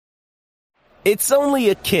It's only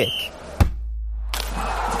a kick,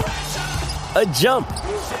 a jump,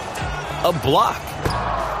 a block.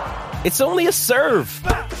 It's only a serve.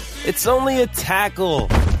 It's only a tackle,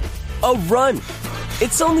 a run.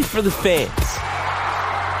 It's only for the fans.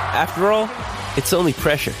 After all, it's only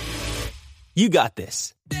pressure. You got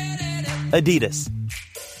this. Adidas.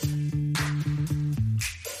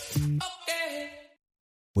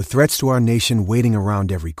 With threats to our nation waiting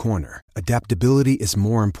around every corner, adaptability is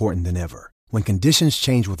more important than ever. When conditions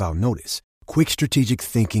change without notice, quick strategic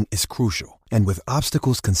thinking is crucial. And with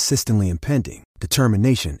obstacles consistently impending,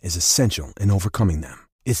 determination is essential in overcoming them.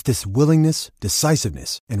 It's this willingness,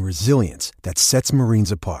 decisiveness, and resilience that sets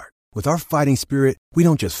Marines apart. With our fighting spirit, we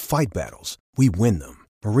don't just fight battles, we win them.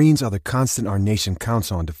 Marines are the constant our nation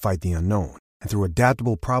counts on to fight the unknown. And through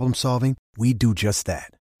adaptable problem solving, we do just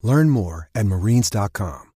that. Learn more at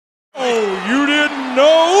marines.com. Oh, you didn't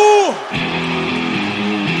know?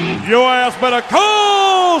 Your ass better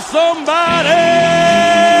call somebody!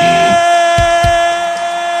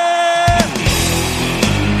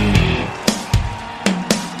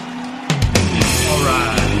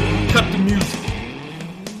 Cut the music.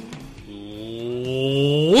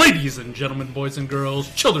 Ladies and gentlemen, boys and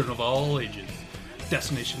girls, children of all ages,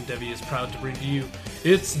 Destination Devi is proud to bring to you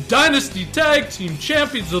its Dynasty Tag Team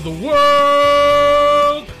Champions of the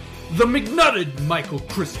World, the McNutted Michael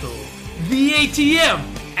Crystal, the ATM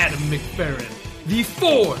Adam McFerrin, the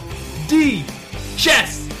 4D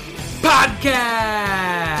Chess Podcast.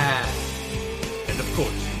 And of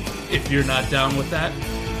course, if you're not down with that,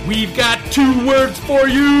 we've got 2 words for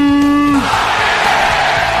you.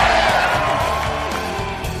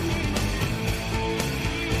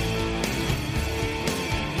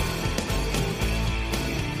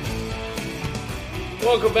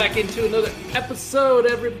 Welcome back into another episode,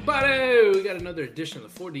 everybody. We got another edition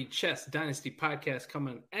of the 4D Chess Dynasty Podcast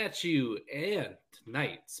coming at you. And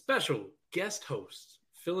tonight, special guest host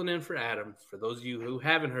filling in for Adam. For those of you who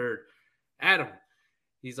haven't heard, Adam,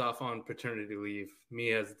 he's off on paternity leave.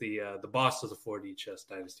 Me as the boss of the 4D Chess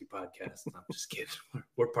Dynasty Podcast. I'm just kidding.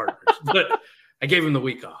 We're partners. But I gave him the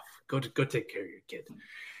week off. Go take care of your kid.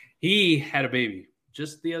 He had a baby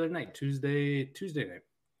just the other night, Tuesday night.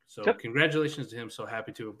 So Congratulations to him. So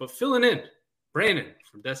happy to. But filling in, Brandon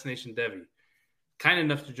from Destination Devi. Kind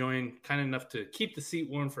enough to join, kind enough to keep the seat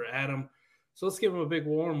warm for Adam. So let's give him a big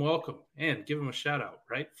warm welcome and give him a shout out,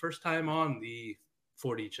 right? First time on the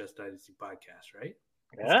 4D Chess Dynasty Podcast, right?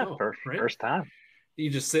 Yeah, first time. You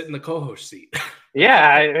just sit in the co-host seat. Yeah,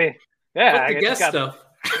 I mean, yeah. With the guest stuff.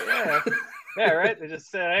 Yeah, right. They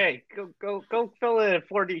just say, "Hey, go fill in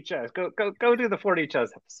 4D chess. Go do the 4D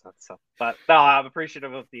chess episode." So, but no, I'm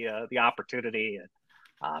appreciative of the opportunity,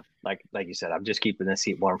 and like you said, I'm just keeping the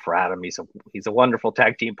seat warm for Adam. He's a wonderful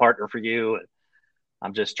tag team partner for you, and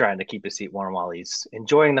I'm just trying to keep his seat warm while he's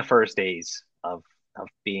enjoying the first days of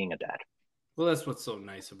being a dad. Well, that's what's so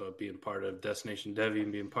nice about being part of Destination Devi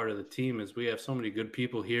and being part of the team is we have so many good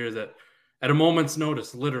people here that at a moment's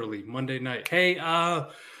notice, literally Monday night, hey,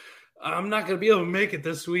 I'm not going to be able to make it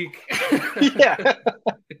this week. Yeah.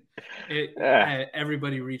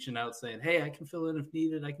 Everybody reaching out saying, hey, I can fill in if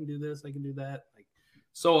needed. I can do this. I can do that. Like,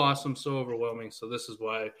 so awesome, so overwhelming. So this is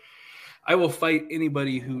why I will fight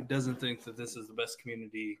anybody who doesn't think that this is the best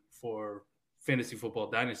community for fantasy football,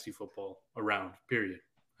 dynasty football around, period.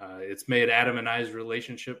 It's made Adam and I's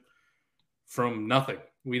relationship from nothing.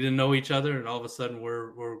 We didn't know each other, and all of a sudden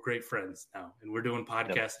we're great friends now, and we're doing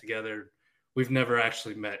podcasts together. We've never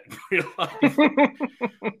actually met in real life.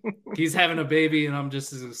 He's having a baby, and I'm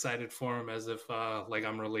just as excited for him as if like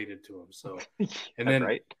I'm related to him. So, and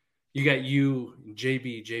then you got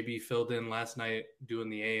JB. JB filled in last night doing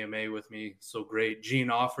the AMA with me. So great. Gene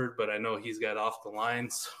offered, but I know he's got off the line,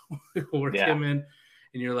 so we'll work him in.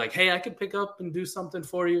 And you're like, hey, I could pick up and do something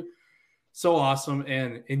for you. So awesome.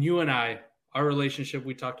 And you and I, our relationship,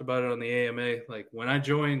 we talked about it on the AMA. Like when I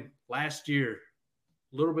joined last year,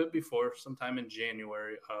 a little bit before, sometime in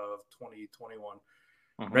January of 2021,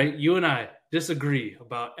 right? You and I disagree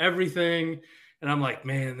about everything. And I'm like,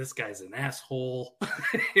 man, this guy's an asshole.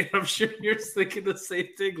 And I'm sure you're thinking the same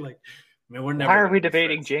thing. Like, man, we're never. Why are we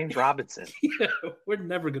debating James Robinson? Yeah, we're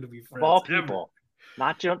never going to be friends. Of all people.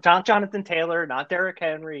 Not Jonathan Taylor, not Derrick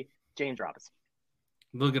Henry, James Robinson.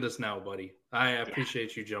 Look at us now, buddy. I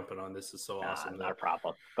appreciate you jumping on. This is so awesome. Not a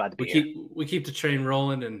problem. Glad to be here. We keep the train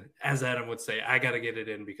rolling, and as Adam would say, I got to get it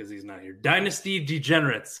in because he's not here. Dynasty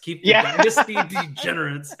degenerates. Keep the Dynasty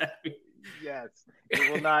degenerates happy. Yes.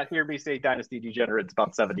 You will not hear me say Dynasty degenerates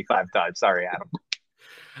about 75 times. Sorry, Adam.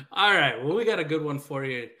 All right. Well, we got a good one for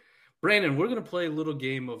you. Brandon, we're going to play a little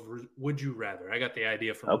game of Would You Rather. I got the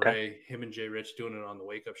idea from Ray, him and Jay Rich doing it on the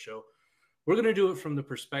Wake Up Show. We're going to do it from the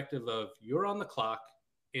perspective of you're on the clock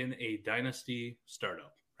in a dynasty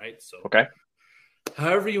startup, right? So Okay.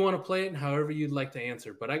 however you want to play it and however you'd like to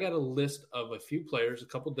answer. But I got a list of a few players, a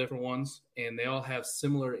couple different ones, and they all have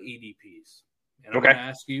similar ADPs. And I'm going to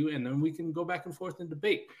ask you, and then we can go back and forth and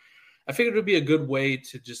debate. I figured it would be a good way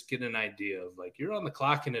to just get an idea of, like, you're on the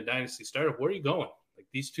clock in a dynasty startup. Where are you going? Like,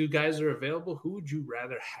 these two guys are available. Who would you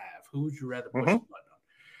rather have? Who would you rather push the button on?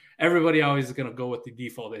 Everybody always is going to go with the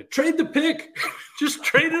default. They trade the pick. Just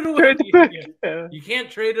trade it away. You can't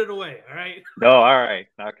trade it away, all right? No, all right.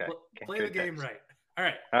 Okay. Play the game right. All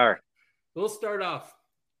right. All right. We'll start off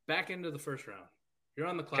back into the first round. You're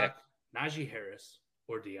on the clock. Najee Harris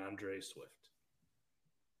or DeAndre Swift?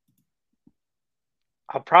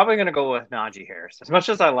 I'm probably going to go with Najee Harris. As much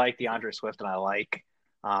as I like DeAndre Swift and I like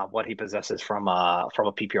what he possesses from a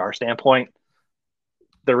PPR standpoint,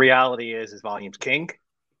 the reality is his volume's king,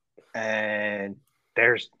 and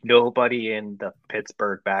there's nobody in the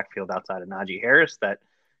Pittsburgh backfield outside of Najee Harris that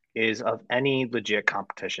is of any legit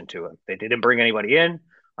competition to him. They didn't bring anybody in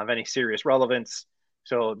of any serious relevance.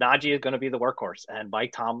 So Najee is going to be the workhorse. And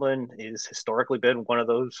Mike Tomlin has historically been one of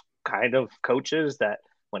those kind of coaches that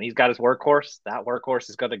when he's got his workhorse, that workhorse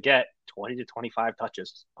is going to get 20 to 25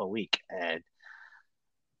 touches a week. And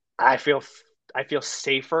I feel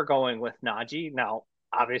safer going with Najee. Now,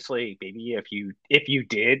 obviously, maybe if you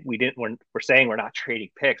did, we're saying we're not trading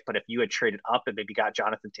picks, but if you had traded up and maybe got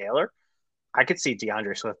Jonathan Taylor, I could see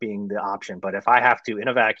DeAndre Swift being the option. But if I have to, in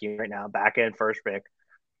a vacuum right now, back end first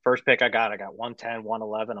pick I got 110,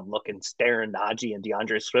 111. I'm staring Najee and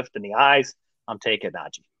DeAndre Swift in the eyes. I'm taking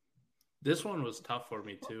Najee. This one was tough for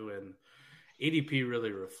me too, and ADP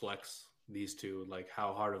really reflects these two, like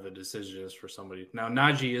how hard of a decision it is for somebody. Now,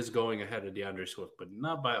 Najee is going ahead of DeAndre Swift, but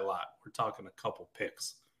not by a lot. We're talking a couple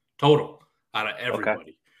picks total out of everybody.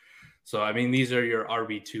 Okay. So, I mean, these are your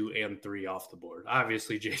RB2 and 3 off the board.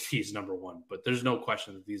 Obviously, JT is number 1, but there's no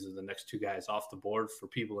question that these are the next two guys off the board for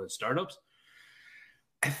people in startups.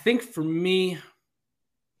 I think for me,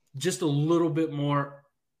 just a little bit more,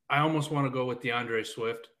 I almost want to go with DeAndre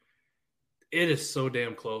Swift. It is so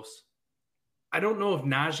damn close. I don't know if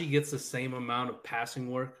Najee gets the same amount of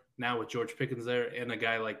passing work now with George Pickens there and a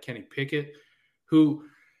guy like Kenny Pickett, who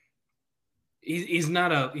he's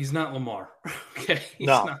not Lamar. Okay, he's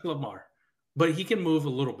not Lamar, but he can move a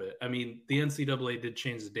little bit. I mean, the NCAA did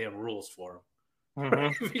change the damn rules for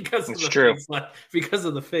him because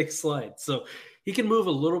of the fake slide. So he can move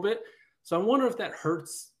a little bit. So I wonder if that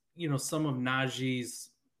hurts, some of Najee's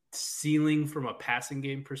ceiling from a passing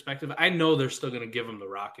game perspective. I know they're still going to give him the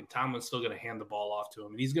rock, and Tomlin's still going to hand the ball off to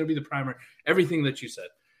him, and he's going to be the primary, everything that you said.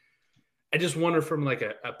 I just wonder from like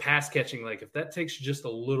a pass catching, like if that takes just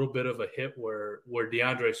a little bit of a hit where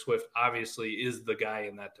DeAndre Swift obviously is the guy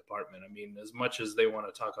in that department. I mean, as much as they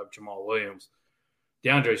want to talk up Jamal Williams,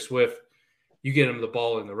 DeAndre Swift, you get him the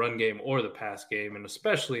ball in the run game or the pass game, and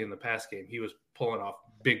especially in the pass game, he was pulling off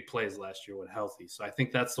big plays last year when healthy. So I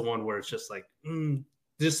think that's the one where it's just like,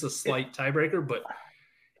 just a slight tiebreaker, but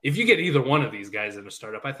if you get either one of these guys in a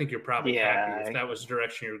startup, I think you're probably happy if that was the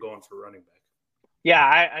direction you're going for running back. Yeah,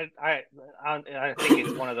 I think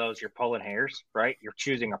it's one of those you're pulling hairs, right? You're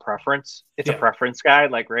choosing a preference. It's a preference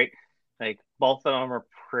guide, right? Like both of them are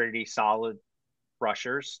pretty solid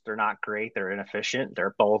rushers. They're not great. They're inefficient.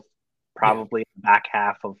 They're both probably the back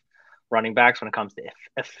half of running backs when it comes to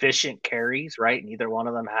efficient carries, right? Neither one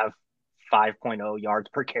of them have 5.0 yards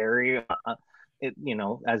per carry.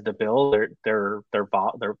 As the bill, they're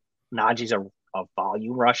Najee's a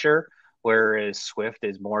volume rusher, whereas Swift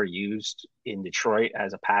is more used in Detroit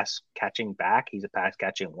as a pass catching back. He's a pass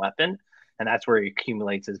catching weapon, and that's where he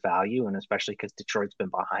accumulates his value. And especially because Detroit's been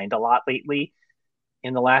behind a lot lately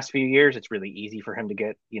in the last few years, it's really easy for him to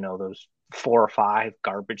get those 4 or 5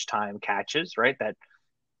 garbage time catches, right? That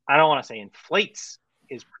I don't want to say inflates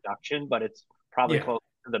his production, but it's probably close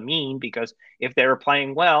to the mean, because if they were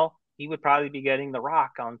playing well, he would probably be getting the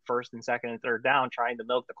rock on first and second and third down, trying to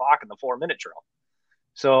milk the clock in the 4-minute drill.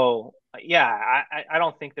 So, I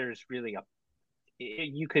don't think there's really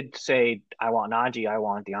you could say, I want Najee, I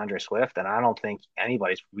want DeAndre Swift, and I don't think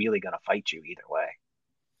anybody's really going to fight you either way.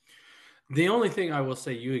 The only thing I will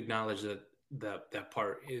say, you acknowledge that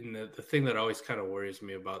part. In the thing that always kind of worries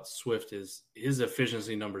me about Swift is his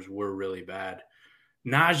efficiency numbers were really bad.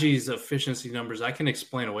 Najee's efficiency numbers I can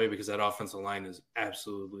explain away because that offensive line is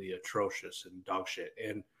absolutely atrocious and dog shit.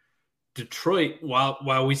 And Detroit,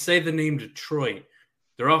 while we say the name Detroit,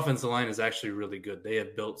 their offensive line is actually really good. They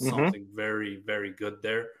have built something very, very good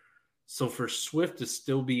there. So for Swift to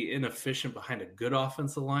still be inefficient behind a good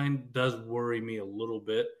offensive line does worry me a little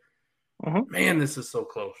bit. Man, this is so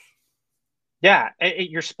close. Yeah,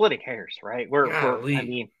 you're splitting hairs, right? I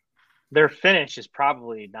mean, their finish is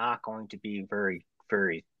probably not going to be very,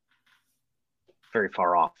 very, very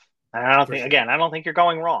far off. And I don't think you're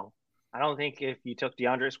going wrong. I don't think if you took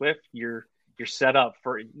DeAndre Swift, you're set up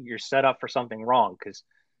for something wrong. Because,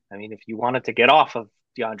 I mean, if you wanted to get off of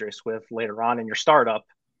DeAndre Swift later on in your startup,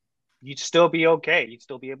 you'd still be okay. You'd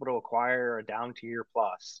still be able to acquire a down tier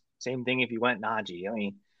plus. Same thing if you went Najee. I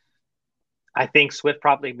mean, I think Swift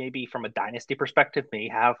probably maybe from a dynasty perspective may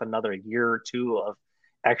have another year or two of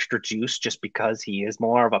extra juice just because he is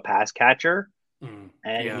more of a pass catcher. He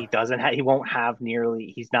won't have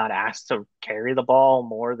nearly, he's not asked to carry the ball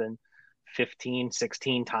more than 15,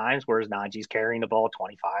 16 times, whereas Najee's carrying the ball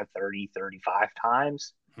 25, 30, 35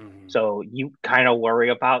 times. Mm-hmm. So you kind of worry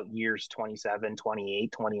about years 27,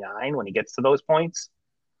 28, 29 when he gets to those points.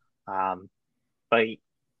 But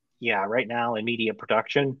yeah, right now, immediate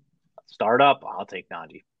production, startup, I'll take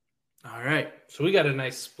Najee. All right. So we got a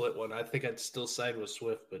nice split one. I think I'd still side with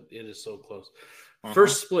Swift, but it is so close.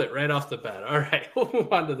 First split right off the bat. All right. We'll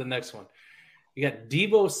move on to the next one. You got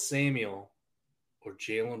Deebo Samuel or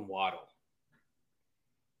Jalen Waddle.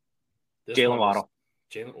 Jalen Waddle.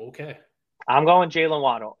 Okay. I'm going Jalen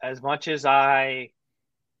Waddle. As much as I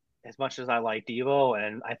like Deebo,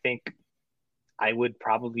 and I think I would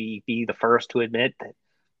probably be the first to admit that,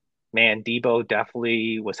 man, Deebo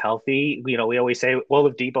definitely was healthy. You know, we always say, well,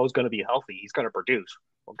 if Deebo's going to be healthy, he's going to produce.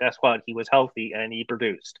 Well, guess what? He was healthy and he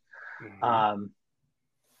produced. Mm-hmm.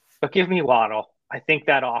 But give me Waddle. I think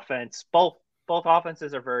that offense, both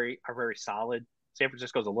offenses are very solid. San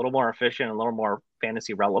Francisco's a little more efficient, a little more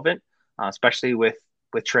fantasy relevant, especially with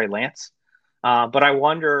Trey Lance. But I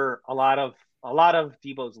wonder, a lot of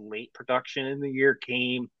Deebo's late production in the year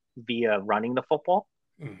came via running the football.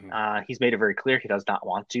 Mm-hmm. He's made it very clear he does not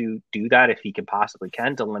want to do that if he can possibly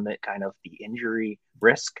to limit kind of the injury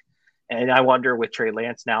risk. And I wonder, with Trey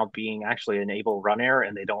Lance now being actually an able runner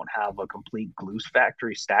and they don't have a complete glue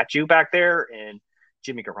factory statue back there in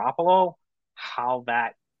Jimmy Garoppolo, how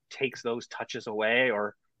that takes those touches away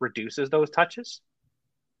or reduces those touches.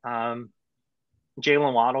 Jalen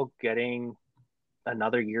Waddle getting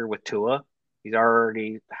another year with Tua. He's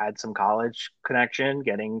already had some college connection,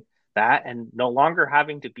 getting that, and no longer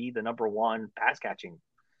having to be the number one pass catching.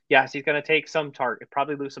 Yes, he's going to take some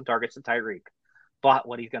probably lose some targets to Tyreek, but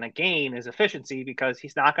what he's going to gain is efficiency because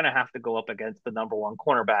he's not going to have to go up against the number one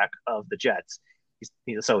cornerback of the Jets.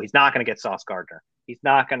 So he's not going to get Sauce Gardner. He's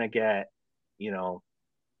not going to get,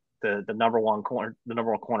 the number one corner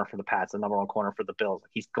for the Pats, the number one corner for the Bills.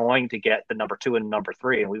 He's going to get the number 2 and number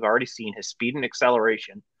 3, and we've already seen his speed and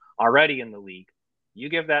acceleration already in the league. You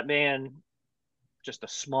give that man just a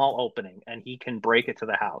small opening, and he can break it to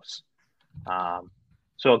the house.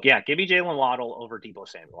 So yeah, give me Jalen Waddle over Deebo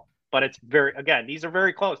Samuel. But it's these are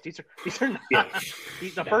very close. These are not,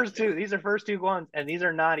 these are first two ones, and these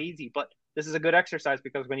are not easy. But this is a good exercise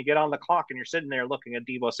because when you get on the clock and you're sitting there looking at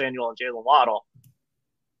Deebo Samuel and Jalen Waddle,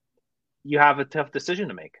 you have a tough decision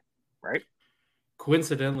to make, right?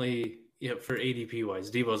 Coincidentally, for ADP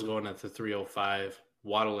wise, Deebo's going at the 305,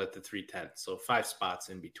 Waddle at the 310, so 5 spots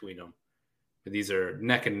in between them. These are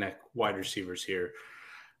neck and neck wide receivers here.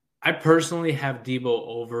 I personally have Deebo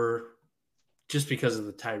over just because of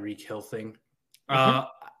the Tyreek Hill thing. Mm-hmm.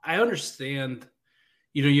 I understand,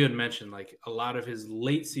 you had mentioned like a lot of his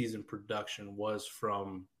late season production was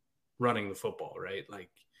from running the football, right?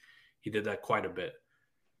 Like he did that quite a bit.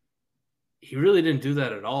 He really didn't do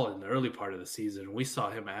that at all in the early part of the season. We saw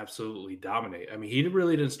him absolutely dominate. I mean, he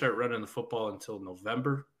really didn't start running the football until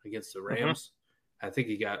November against the Rams. Mm-hmm. I think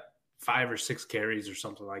he got 5 or 6 carries or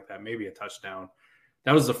something like that, maybe a touchdown.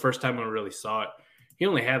 That was the first time I really saw it. He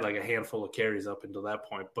only had like a handful of carries up until that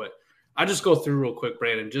point. But I just go through real quick,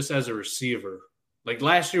 Brandon, just as a receiver. Like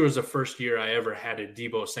last year was the first year I ever had a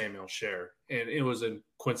Deebo Samuel share. And it was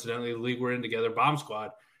coincidentally the league we're in together, Bomb Squad,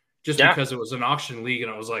 because it was an auction league. And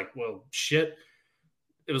I was like, well, shit.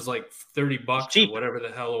 It was like $30 or whatever the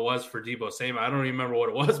hell it was for Deebo Samuel. I don't even remember what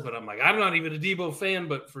it was, but I'm like, I'm not even a Deebo fan,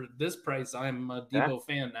 but for this price, I'm a Deebo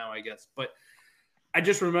fan now, I guess. But I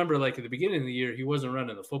just remember like at the beginning of the year, he wasn't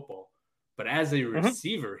running the football. But as a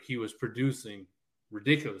receiver, he was producing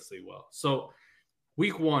ridiculously well. So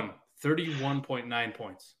week 1, 31.9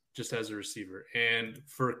 points just as a receiver. And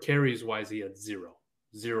for carries wise, he had 0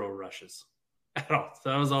 rushes at all. So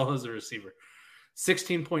that was all as a receiver.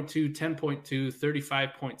 16.2, 10.2,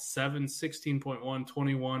 35.7, 16.1,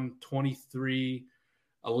 21, 23,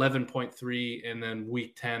 11.3. And then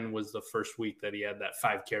week 10 was the first week that he had that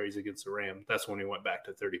 5 carries against the Rams. That's when he went back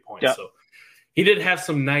to 30 points. Yep. So he did have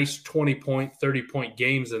some nice 20-point, 30-point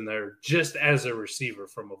games in there just as a receiver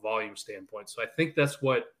from a volume standpoint. So I think that's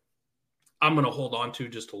what I'm going to hold on to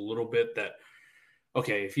just a little bit that,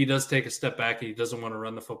 okay, if he does take a step back and he doesn't want to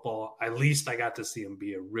run the football, at least I got to see him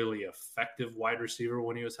be a really effective wide receiver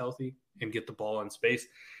when he was healthy and get the ball in space.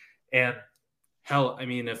 And hell, I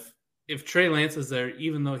mean, if Trey Lance is there,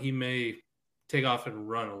 even though he may take off and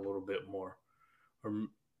run a little bit more, or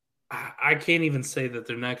I can't even say that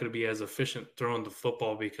they're not going to be as efficient throwing the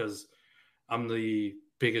football because I'm the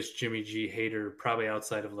biggest Jimmy G hater, probably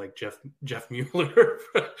outside of like Jeff Mueller.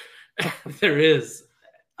 There is.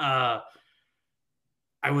 I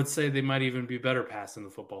would say they might even be better passing the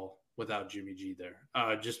football without Jimmy G there.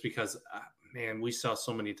 Just because, man, we saw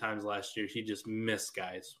so many times last year, he just missed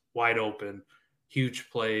guys wide open, huge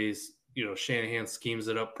plays. Shanahan schemes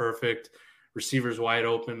it up perfect. Receivers wide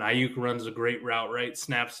open. Ayuk runs a great route, right?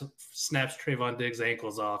 Snaps Trayvon Diggs'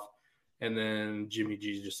 ankles off, and then Jimmy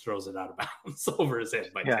G just throws it out of bounds over his head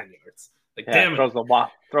by 10 yards. Damn it.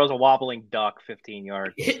 Throws a wobbling duck 15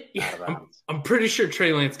 yards out of bounds. I'm pretty sure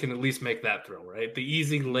Trey Lance can at least make that throw, right? The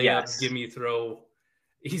easy layup, gimme throw.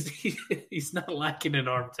 He's not lacking in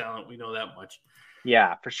arm talent. We know that much.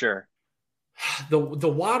 Yeah, for sure. The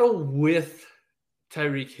Waddle with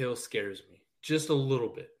Tyreek Hill scares me just a little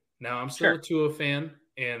bit. Now, I'm still a Tua fan,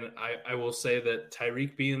 and I will say that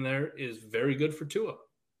Tyreek being there is very good for Tua.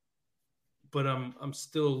 But I'm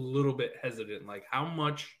still a little bit hesitant. Like, how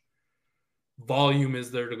much volume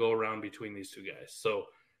is there to go around between these two guys? So,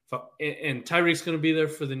 and Tyreek's going to be there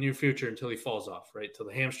for the near future until he falls off, right? Till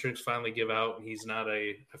the hamstrings finally give out, and he's not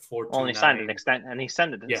a 4-2. Well, he signed an extension, and he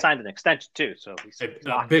signed an extension too. So he's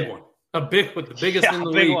a big one. A big one, the biggest in the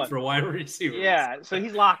league one. For wide receivers. Yeah, so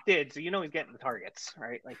he's locked in. So he's getting the targets,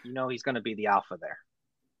 right? Like he's going to be the alpha there.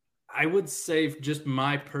 I would say, just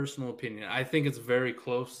my personal opinion, I think it's very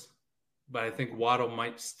close, but I think Waddle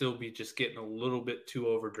might still be just getting a little bit too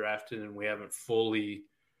overdrafted, and we haven't fully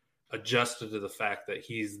adjusted to the fact that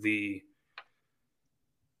he's the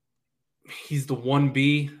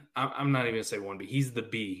 1B. I'm not even going to say 1B. He's the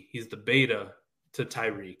B. He's the beta to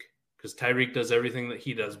Tyreek. Because Tyreek does everything that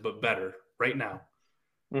he does, but better right now.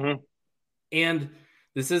 Mm-hmm. And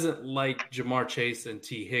this isn't like Jamar Chase and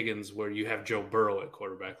T. Higgins where you have Joe Burrow at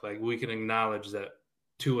quarterback. Like, we can acknowledge that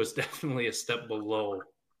Tua is definitely a step below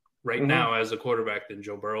right now as a quarterback than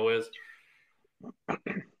Joe Burrow is.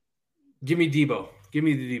 Give me Debo. Give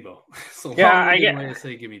me the Debo. So I get to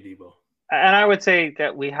say give me Debo. And I would say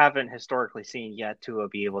that we haven't historically seen yet Tua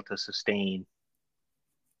be able to sustain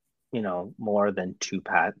more than two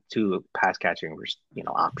pass catching,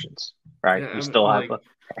 options, right? Yeah, we still have.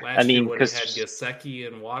 Last year, because had Gesicki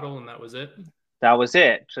and Waddle, and that was it. That was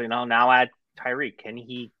it. So now add Tyreek. Can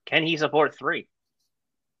he support three?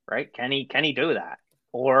 Right? Can he do that,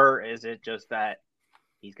 or is it just that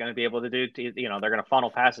he's going to be able to do? They're going to funnel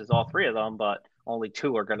passes all three of them, but only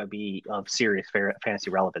two are going to be of serious fantasy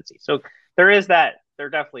relevancy. So there is that. There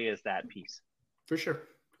definitely is that piece for sure.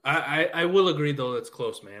 I will agree, though, it's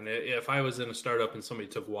close, man. If I was in a startup and somebody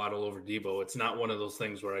took Waddle over Debo, it's not one of those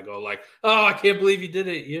things where I go like, oh, I can't believe you did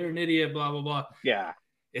it. You're an idiot, blah, blah, blah. Yeah.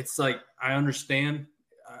 It's like, I understand.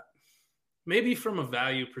 Maybe from a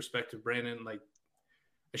value perspective, Brandon, like,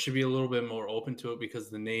 I should be a little bit more open to it because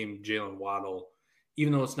the name Jalen Waddle,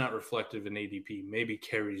 even though it's not reflective in ADP, maybe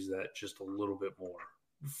carries that just a little bit more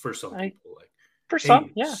for some people. Like, for some,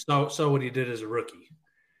 yeah. So what he did as a rookie,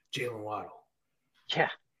 Jalen Waddle.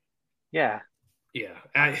 Yeah.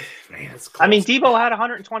 It's close. I mean, Debo had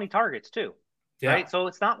 120 targets too, yeah. Right? So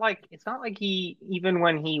it's not like he, even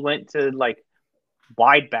when he went to like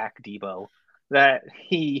wide back Debo, that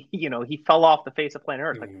he fell off the face of planet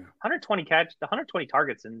Earth. Like 120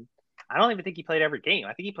 targets, and I don't even think he played every game.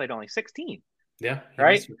 I think he played only 16. Yeah.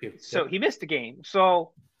 Right. So he missed a game.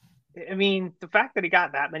 So I mean, the fact that he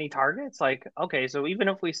got that many targets, like, okay, so even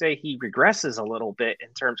if we say he regresses a little bit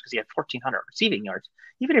in terms because he had 1,400 receiving yards,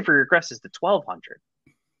 even if he regresses to 1,200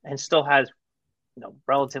 and still has,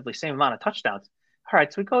 relatively same amount of touchdowns. All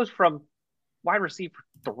right, so he goes from wide receiver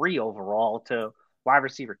 3 overall to wide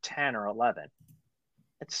receiver 10 or 11.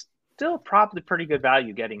 It's still probably pretty good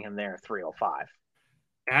value getting him there at 305.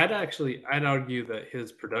 I'd argue that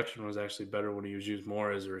his production was actually better when he was used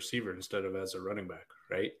more as a receiver instead of as a running back,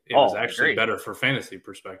 right? It was actually better for fantasy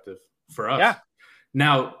perspective for us. Yeah.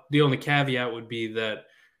 Now, the only caveat would be that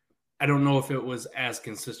I don't know if it was as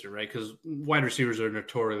consistent, right? Because wide receivers are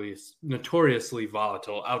notoriously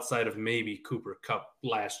volatile outside of maybe Cooper Kupp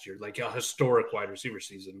last year, like a historic wide receiver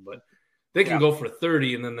season. But they can go for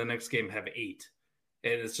 30 and then the next game have 8.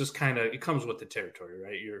 And it's just kind of – it comes with the territory,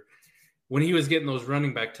 right? When he was getting those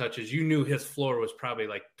running back touches, you knew his floor was probably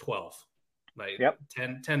like 12. Like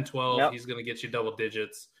 10, 12, Yep. He's going to get you double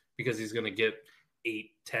digits because he's going to get 8,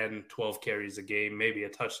 10, 12 carries a game, maybe a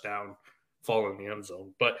touchdown. fall in the end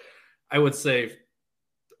zone. But I would say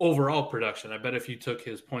overall production, I bet if you took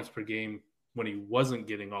his points per game when he wasn't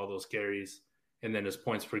getting all those carries and then his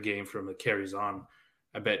points per game from the carries on,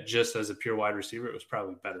 I bet just as a pure wide receiver, it was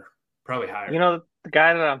probably better, probably higher. You know, the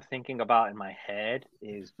guy that I'm thinking about in my head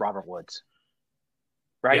is Robert Woods.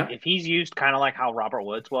 Right? Yeah. If he's used kind of like how Robert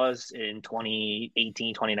Woods was in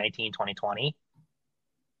 2018, 2019, 2020,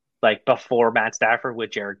 like before Matt Stafford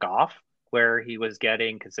with Jared Goff, where he was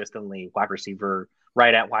getting consistently wide receiver,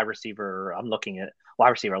 right at wide receiver. I'm looking at wide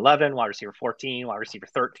receiver 11, wide receiver 14, wide receiver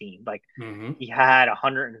 13. Like he had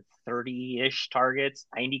 130-ish targets,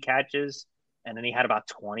 90 catches, and then he had about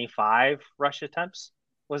 25 rush attempts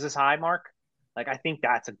was his high mark. Like, I think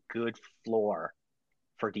that's a good floor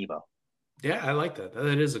for Deebo. Yeah, I like that.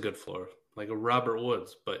 That is a good floor, like a Robert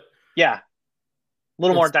Woods, but yeah, a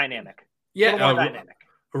little more dynamic. Yeah, more dynamic.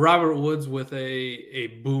 Robert Woods with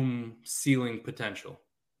a boom ceiling potential.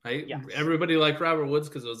 Right? Yes. Everybody liked Robert Woods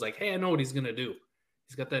because it was like, hey, I know what he's gonna do.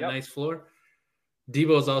 He's got that nice floor.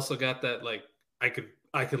 Deebo's also got that, like, I could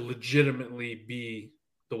legitimately be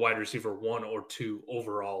the wide receiver 1 or 2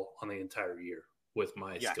 overall on the entire year with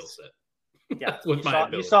my skill set. Yeah, with my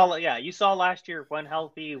ability. You saw last year when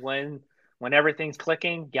healthy, when everything's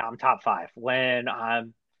clicking. Yeah, I'm top 5. When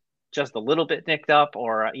I'm just a little bit nicked up,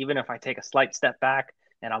 or even if I take a slight step back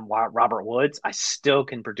and I'm Robert Woods, I still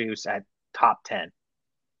can produce at top 10.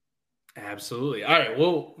 Absolutely. All right.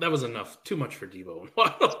 Well, that was enough. Too much for Deebo.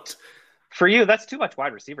 For you, that's too much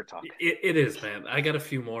wide receiver talk. It is, man. I got a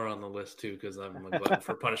few more on the list too because I'm a glutton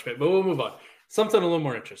for punishment. But we'll move on. Something a little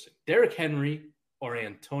more interesting. Derrick Henry or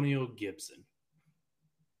Antonio Gibson?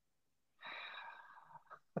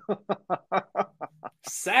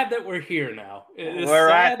 Sad that we're here now. It's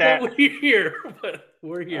sad that we're here, but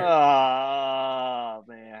we're here. Oh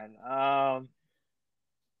man.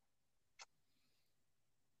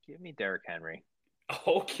 Give me Derrick Henry.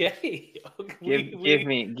 Okay. Give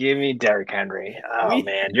me Derrick Henry. Oh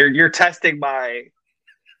man, you're testing my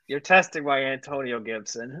Antonio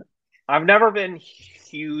Gibson. I've never been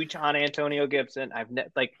huge on Antonio Gibson.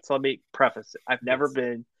 So let me preface it. I've never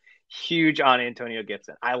been huge on Antonio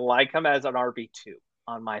Gibson. I like him as an RB2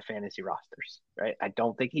 on my fantasy rosters, right? I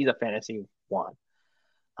don't think he's a fantasy 1.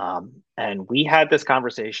 And we had this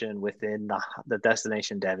conversation within the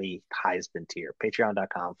Destination Devy Heisman tier,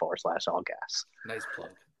 patreon.com/allgas. Nice plug.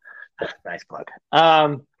 Nice plug.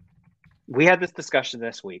 We had this discussion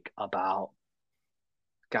this week about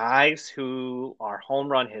guys who are home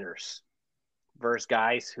run hitters versus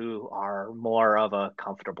guys who are more of a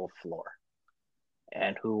comfortable floor.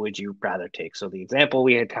 And who would you rather take? So the example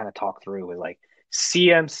we had kind of talked through was like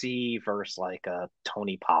CMC versus like a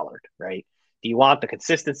Tony Pollard, right? Do you want the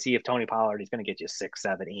consistency of Tony Pollard? He's going to get you 6,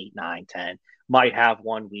 7, 8, 9, 10. Might have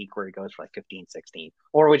 1 week where he goes for like 15, 16.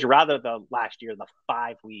 Or would you rather the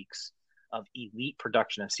 5 weeks of elite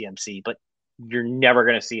production of CMC, but you're never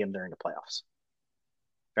going to see him during the playoffs,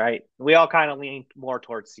 right? We all kind of lean more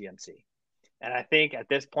towards CMC. And I think at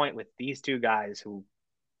this point with these two guys who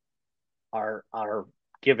are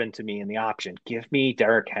given to me in the option, give me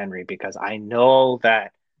Derrick Henry, because I know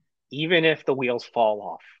that even if the wheels fall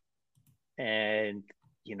off and,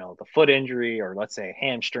 the foot injury, or let's say a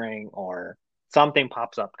hamstring or something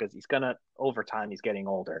pops up, because over time, he's getting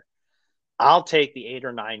older. I'll take the 8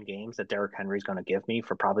 or 9 games that Derrick Henry's going to give me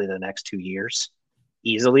for probably the next 2 years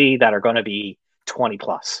easily that are going to be 20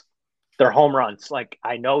 plus. They're home runs. Like,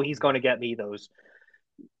 I know he's going to get me those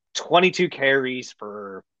 22 carries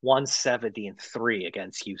for 170 and 3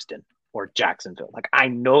 against Houston or Jacksonville. Like, I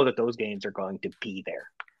know that those games are going to be there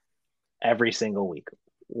every single week.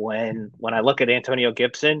 When I look at Antonio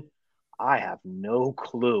Gibson, I have no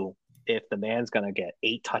clue if the man's going to get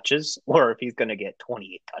 8 touches or if he's going to get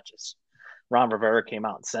 28 touches. Ron Rivera came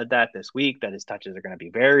out and said that this week, that his touches are going to be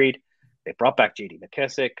varied. They brought back J.D.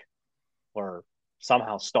 McKissick, or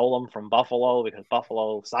somehow stole him from Buffalo because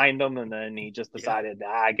Buffalo signed him, and then he just decided,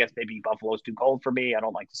 I guess maybe Buffalo's too cold for me. I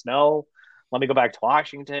don't like the snow. Let me go back to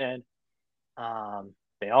Washington.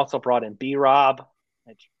 They also brought in B-Rob.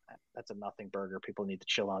 That's a nothing burger. People need to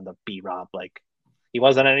chill on the B-Rob. Like, he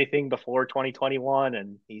wasn't anything before 2021,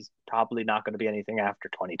 and he's probably not going to be anything after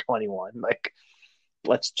 2021. Like,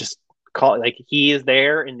 let's just call it, like, he is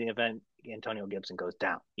there in the event Antonio Gibson goes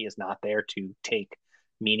down. He is not there to take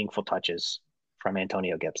meaningful touches from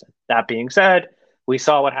Antonio Gibson. That being said, we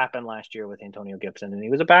saw what happened last year with Antonio Gibson, and he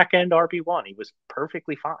was a back-end RB1. He was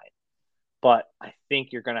perfectly fine. But I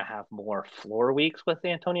think you're going to have more floor weeks with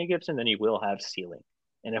Antonio Gibson than you will have ceiling.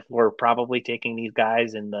 And if we're probably taking these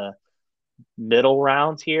guys in the middle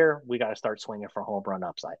rounds here, we got to start swinging for home run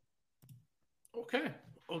upside.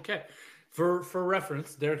 Okay. For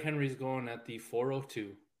reference, Derrick Henry's going at the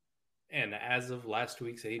 402, and as of last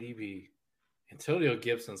week's ADP, Antonio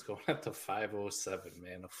Gibson's going at the 507.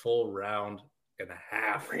 Man, a full round and a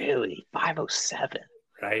half. Really, 507,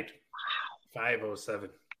 right? Wow, 507.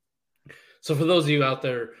 So for those of you out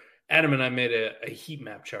there, Adam and I made a heat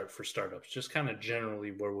map chart for startups, just kind of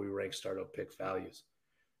generally where we rank startup pick values.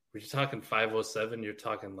 When you're talking 507, you're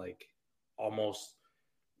talking like almost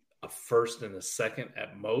a first and a second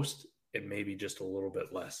at most, and maybe just a little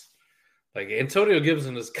bit less. Like Antonio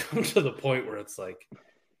Gibson has come to the point where it's like,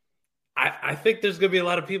 I think there's going to be a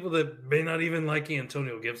lot of people that may not even like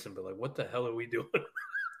Antonio Gibson, but like, what the hell are we doing?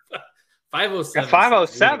 507.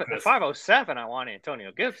 507. 507. I want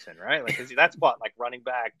Antonio Gibson, right? Like, that's what, like running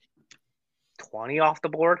back 20 off the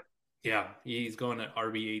board. Yeah, he's going at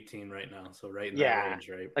RB 18 right now, so right in that range,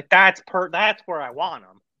 right? Like that's where I want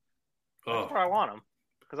him. That's where I want him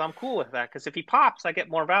because I'm cool with that. Because if he pops, I get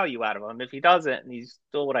more value out of him. If he doesn't, and he's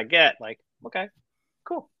still what I get, like okay,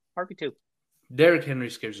 cool, RB2. Derrick Henry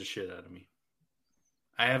scares the shit out of me.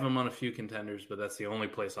 I have him on a few contenders, but that's the only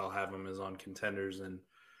place I'll have him is on contenders. And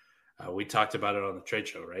we talked about it on the trade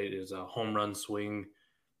show, right? It's a home run swing,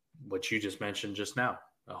 what you just mentioned just now.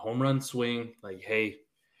 A home run swing, like, hey,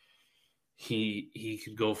 he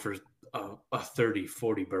could go for a 30,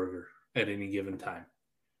 40 burger at any given time.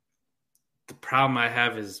 The problem I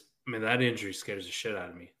have is, I mean, that injury scares the shit out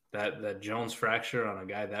of me. That Jones fracture on a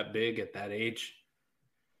guy that big at that age.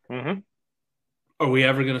 Mm-hmm. Are we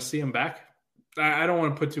ever going to see him back? I don't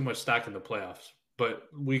want to put too much stock in the playoffs, but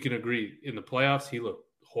we can agree in the playoffs he looked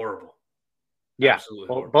horrible. Yeah, absolutely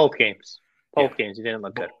horrible. Both games. Both games he didn't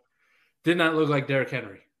look good. Did not look like Derrick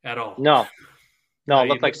Henry at all. No, it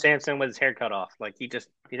looked like Samson with his hair cut off. Like he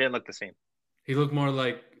didn't look the same. He looked more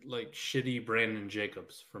like shitty Brandon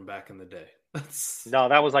Jacobs from back in the day. No,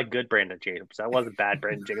 that was like good Brandon Jacobs. That wasn't bad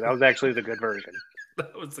Brandon Jacobs. That was actually the good version.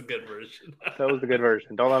 That was the good version. That was the good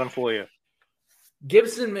version. Don't let him fool you.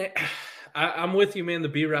 Gibson, man, I'm with you, man. The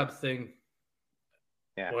B-Rob thing,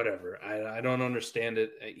 whatever. I don't understand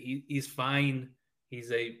it. He's fine.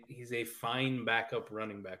 He's a fine backup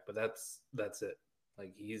running back, but that's it.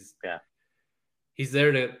 Like he's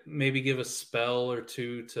there to maybe give a spell or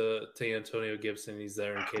two to Antonio Gibson. He's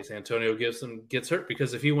there in case Antonio Gibson gets hurt,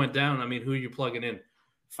 because if he went down, I mean, who are you plugging in?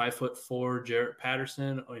 5'4" Jarrett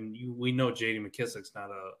Patterson, and we know J.D. McKissic's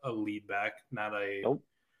not a lead back, not a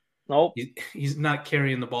Nope. He's not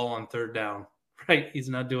carrying the ball on third down, right? He's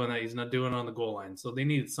not doing that. He's not doing it on the goal line. So they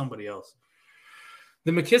needed somebody else.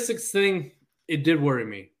 The McKissic thing, it did worry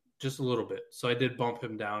me just a little bit. So I did bump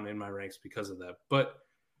him down in my ranks because of that. But,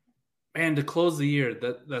 man, to close the year,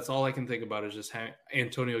 that's all I can think about is just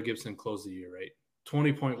Antonio Gibson close the year, right?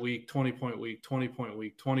 20-point week, 20-point week, 20-point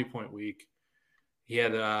week, 20-point week. He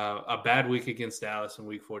had a bad week against Dallas in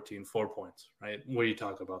week 14, 4 points, right? What are you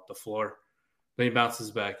talking about? The floor. Then he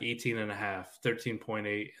bounces back 18.5,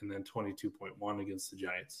 13.8, and then 22.1 against the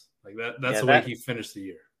Giants. Like that's the way he finished the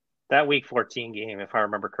year. That week 14 game, if I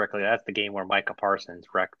remember correctly, that's the game where Micah Parsons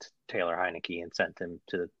wrecked Taylor Heineke and sent him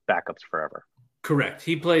to the backups forever. Correct.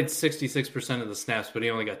 He played 66% of the snaps, but he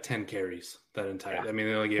only got 10 carries that entire. I mean,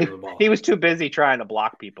 they only gave him the ball. He was too busy trying to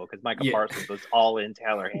block people because Micah Parsons was all in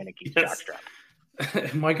Taylor Heineke's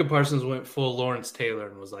jockstrap. Micah Parsons went full Lawrence Taylor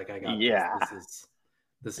and was like, "I got this.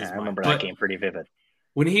 This is I remember that game pretty vivid.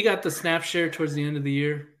 When he got the snap share towards the end of the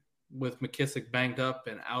year with McKissic banged up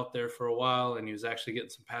and out there for a while, and he was actually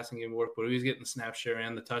getting some passing game work, but he was getting the snap share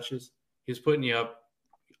and the touches. He was putting you up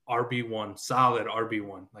RB1, solid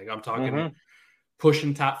RB1. Like I'm talking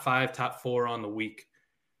pushing top 5, top 4 on the week.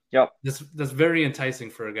 Yep. That's very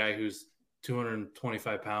enticing for a guy who's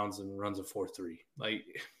 225 pounds and runs a 4.3. Like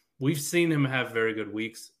we've seen him have very good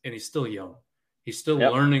weeks, and he's still young. He's still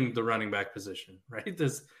learning the running back position, right?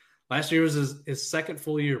 Last year was his second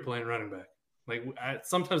full year playing running back. Like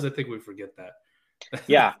sometimes I think we forget that.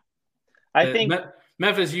 Yeah, I think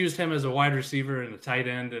Memphis used him as a wide receiver and a tight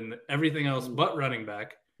end and everything else but running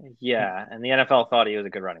back. Yeah, and the NFL thought he was a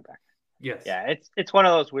good running back. Yes. Yeah, it's one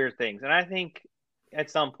of those weird things, and I think at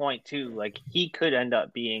some point too, like he could end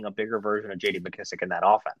up being a bigger version of J.D. McKissic in that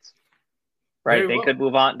offense, right? They could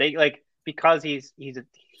move on. They because he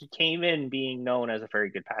came in being known as a very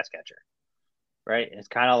good pass catcher, right? It's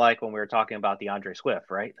kind of like when we were talking about DeAndre Swift,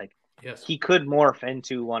 right? Like he could morph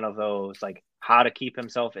into one of those, like how to keep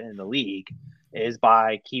himself in the league is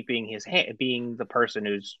by keeping his hand, being the person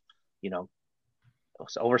who's,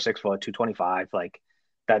 over 6 foot, 225, like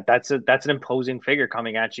that's an imposing figure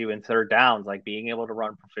coming at you in third downs, like being able to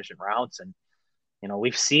run proficient routes. And,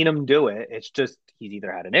 we've seen him do it. It's just, he's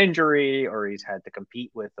either had an injury or he's had to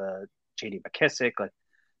compete with J.D. McKissic. Like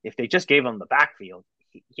if they just gave him the backfield,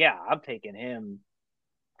 yeah, I'm taking him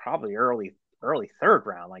probably early third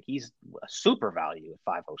round. Like he's a super value at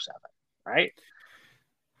 507, right?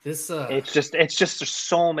 This It's just there's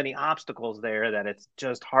so many obstacles there that it's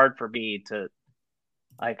just hard for me to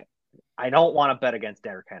like. I don't want to bet against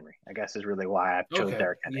Derrick Henry, I guess is really why I chose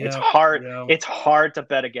Derrick Henry. Yeah, it's hard. yeah. It's hard to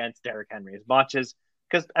bet against Derrick Henry as much as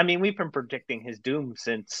because I mean we've been predicting his doom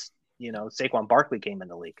since Saquon Barkley came in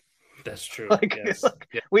the league. That's true. Like, yes.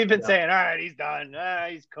 we've been saying, all right, he's done.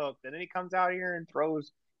 He's cooked, and then he comes out here and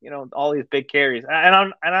throws all these big carries. And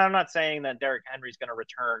I'm not saying that Derrick Henry's going to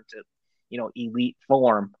return to elite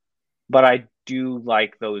form, but I do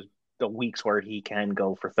like the weeks where he can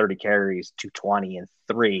go for 30 carries, 220 and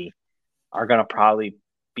 3 are going to probably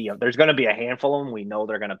be there's going to be a handful of them. We know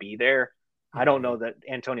they're going to be there. I don't know that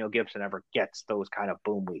Antonio Gibson ever gets those kind of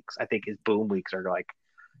boom weeks. I think his boom weeks are like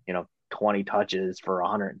 20 touches for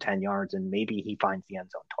 110 yards, and maybe he finds the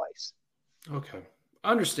end zone twice. Okay,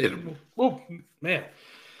 understandable. Oh man,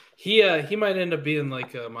 he might end up being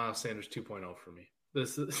like Miles Sanders 2.0 for me.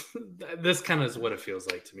 This kind of is what it feels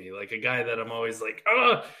like to me. Like a guy that I'm always like,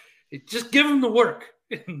 just give him the work.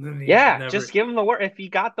 Just give him the work. If he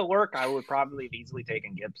got the work, I would probably have easily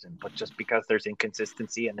taken Gibson. But just because there's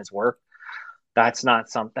inconsistency in his work, that's not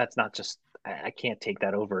just. I can't take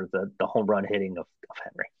that over the home run hitting of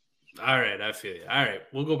Henry. All right, I feel you. All right,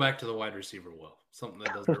 we'll go back to the wide receiver well. Something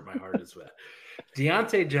that doesn't hurt my heart as well.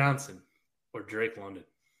 Deontay Johnson or Drake London?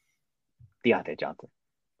 Deontay Johnson.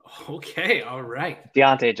 Okay, all right.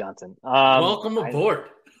 Deontay Johnson. Welcome aboard.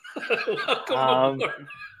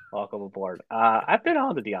 Welcome aboard. I've been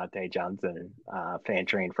on the Deontay Johnson fan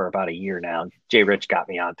train for about a year now. Jay Rich got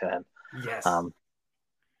me onto him. Yes. I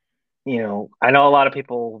know a lot of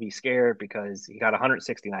people will be scared because he got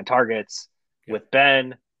 169 targets with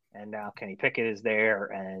Ben. And now Kenny Pickett is there,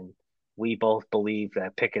 and we both believe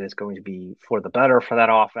that Pickett is going to be for the better for that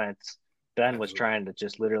offense. Ben was trying to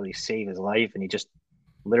just literally save his life, and he just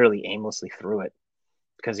literally aimlessly threw it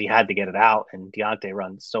because he had to get it out, and Deontay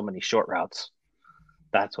runs so many short routes.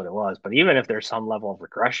 That's what it was. But even if there's some level of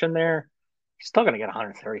regression there, he's still going to get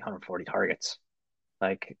 130, 140 targets.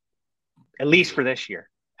 Like, at least for this year.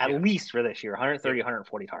 At least for this year, 130,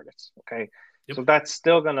 140 targets. Okay. Yep. So that's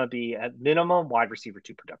still going to be at minimum wide receiver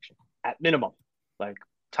 2 production. At minimum, like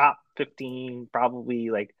top 15,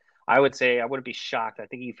 probably. Like I would say, I wouldn't be shocked. I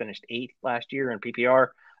think he finished 8th last year in PPR.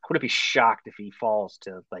 I wouldn't be shocked if he falls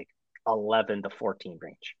to like 11 to 14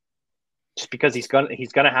 range, just because he's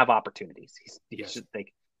gonna have opportunities. He's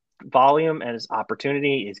like volume and his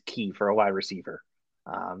opportunity is key for a wide receiver,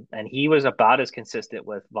 and he was about as consistent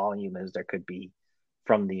with volume as there could be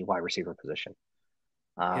from the wide receiver position.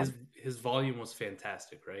 His volume was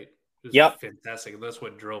fantastic, right? It was fantastic, and that's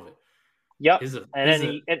what drove it. Yep.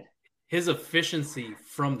 His efficiency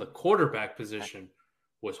from the quarterback position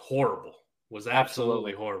was horrible. Was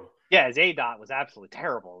absolutely horrible. Yeah, his ADOT was absolutely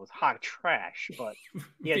terrible. It was hot trash, but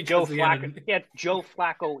he had Joe Flacco. He had Joe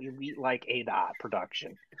Flacco elite-like ADOT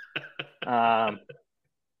production.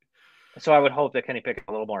 So I would hope that Kenny Pickett's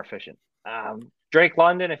a little more efficient. Drake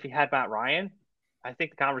London, if he had Matt Ryan, I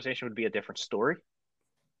think the conversation would be a different story.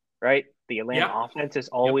 Right? The Atlanta offense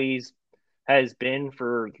has been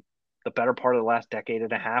for the better part of the last decade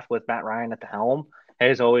and a half with Matt Ryan at the helm,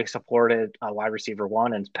 has always supported a wide receiver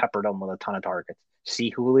 1 and peppered them with a ton of targets.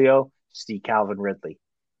 See Julio, see Calvin Ridley.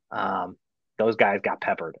 Those guys got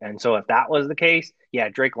peppered. And so if that was the case,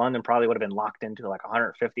 Drake London probably would have been locked into like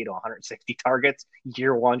 150 to 160 targets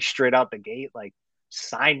year 1 straight out the gate. Like,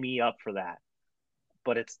 sign me up for that.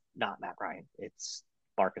 But it's not Matt Ryan. It's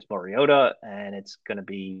Marcus Mariota, and it's going to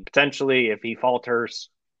be potentially, if he falters,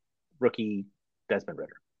 rookie Desmond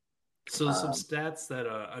Ridder. So some stats that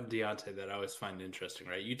on Deontay that I always find interesting,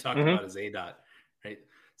 right? You talked about his ADOT, right?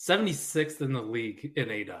 76th in the league in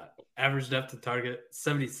ADOT. Average depth of target,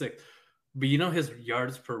 76. But his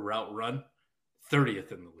yards per route run,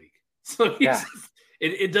 30th in the league. So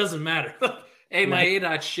it doesn't matter. Hey, my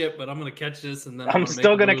ADOT shit, but I'm going to catch this, and then I'm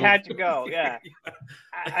still going to catch and go. Yeah.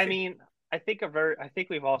 I mean, I think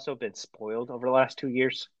we've also been spoiled over the last 2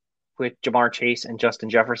 years with Jamar Chase and Justin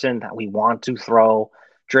Jefferson that we want to throw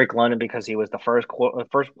Drake London because he was the first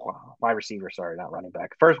wide receiver. Sorry, not running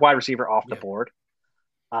back. First wide receiver off the board.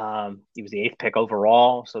 He was the 8th pick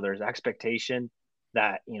overall, so there's expectation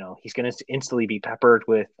that he's going to instantly be peppered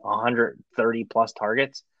with 130 plus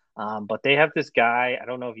targets. But they have this guy. I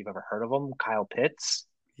don't know if you've ever heard of him, Kyle Pitts.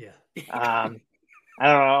 Yeah. I don't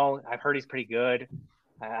know. I've heard he's pretty good.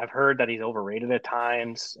 I've heard that he's overrated at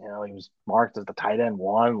times. He was marked as the tight end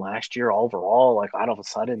 1 last year overall. Like, all of a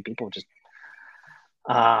sudden, people just.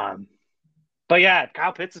 But yeah,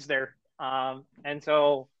 Kyle Pitts is there, and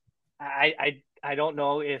so I I don't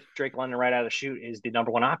know if Drake London right out of the chute is the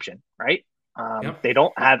number one option, right? Yep. They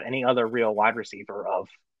don't have any other real wide receiver of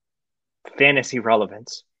fantasy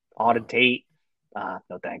relevance. Auden Tate,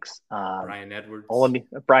 no thanks. Brian Edwards.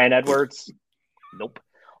 Brian Edwards, nope.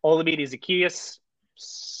 Olamide Zaccheaus,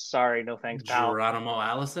 sorry, no thanks, pal. Geronimo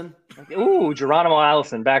Allison. Ooh, Geronimo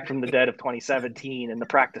Allison, back from the dead of 2017 in the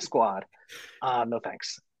practice squad. No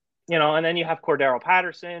thanks. And then you have Cordero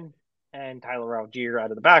Patterson and Tyler Algier out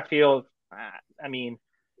of the backfield. I mean,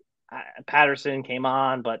 Patterson came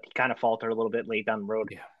on, but he kind of faltered a little bit late down the road.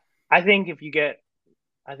 Yeah. I think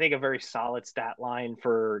a very solid stat line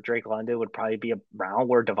for Drake London would probably be around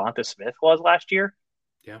where Devonta Smith was last year.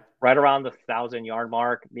 Yeah. Right around the 1,000-yard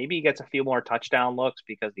mark. Maybe he gets a few more touchdown looks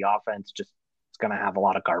because the offense just is going to have a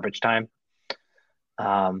lot of garbage time.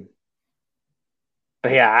 But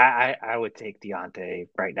yeah, I would take Deontay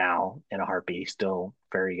right now in a heartbeat. He's still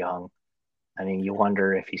very young. I mean, you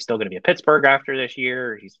wonder if he's still going to be at Pittsburgh after this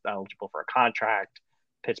year. He's eligible for a contract.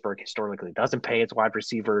 Pittsburgh historically doesn't pay its wide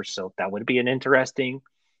receivers, so that would be an interesting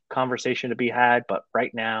conversation to be had. But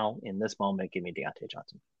right now, in this moment, give me Deontay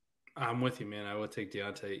Johnson. I'm with you, man. I would take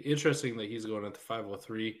Deontay. Interesting that he's going at the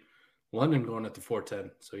 503, London going at the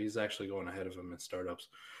 410. So he's actually going ahead of him in startups.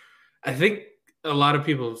 I think a lot of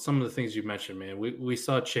people, some of the things you mentioned, man, we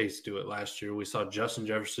saw Chase do it last year. We saw Justin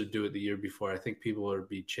Jefferson do it the year before. I think people are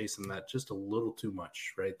be chasing that just a little too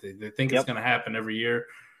much, right? They think it's going to happen every year.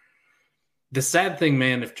 The sad thing,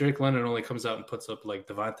 man, if Drake London only comes out and puts up like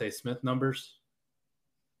Devontae Smith numbers,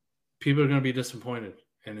 people are going to be disappointed.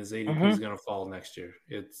 And his ADP is going to fall next year.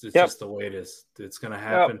 It's just the way it is. It's going to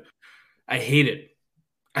happen. Yep. I hate it.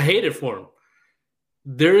 I hate it for him.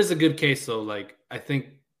 There is a good case, though. Like, I think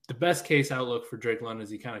the best case outlook for Drake London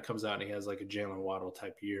is he kind of comes out and he has like a Jalen Waddle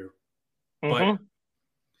type year. But,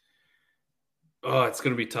 it's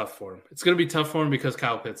going to be tough for him. It's going to be tough for him because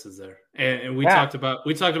Kyle Pitts is there. And we talked about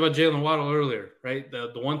Jalen Waddle earlier, right?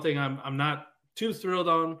 The one thing I'm not too thrilled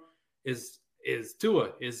on is Tua.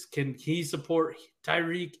 Can he support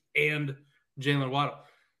Tyreek and Jalen Waddle?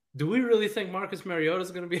 Do we really think Marcus Mariota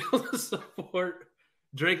is going to be able to support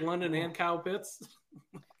Drake London and Kyle Pitts?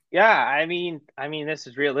 Yeah, I mean, this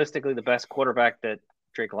is realistically the best quarterback that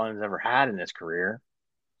Drake London's ever had in his career.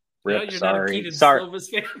 Rip, sorry,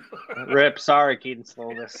 Rip, sorry, Keaton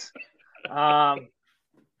Slovis. And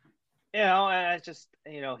it's just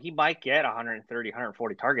he might get 130,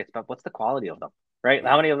 140 targets, but what's the quality of them, right?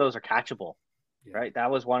 How many of those are catchable? Yeah. Right. That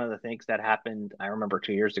was one of the things that happened. I remember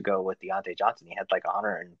 2 years ago with Deontay Johnson. He had like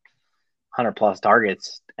 100 plus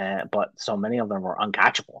targets, but so many of them were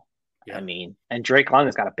uncatchable. Yeah. I mean, and Drake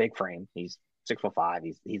London's got a big frame. He's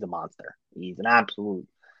 6'5". He's a monster. He's an absolute.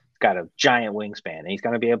 He's got a giant wingspan. And he's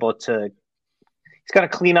going to be able to. He's going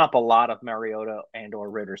to clean up a lot of Mariota and/or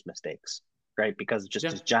Ritter's mistakes, right? Because just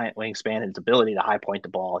his giant wingspan, his ability to high point the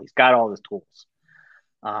ball. He's got all his tools.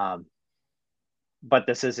 But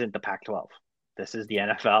this isn't the Pac-12. This is the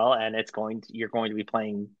NFL, and you're going to be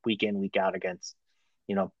playing week in, week out against,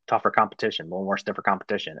 tougher competition, a little more stiffer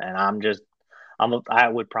competition. And I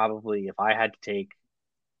would probably, if I had to take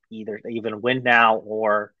either even win now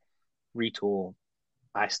or retool,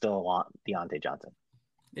 I still want Deontay Johnson.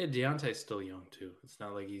 Yeah, Deontay's still young too. It's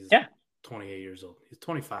not like he's 28 years old. He's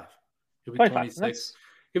 25. He'll be 26.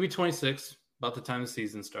 He'll be 26 about the time the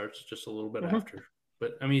season starts, just a little bit after.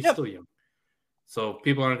 But I mean, he's still young. So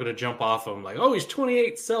people aren't going to jump off of him like, oh, he's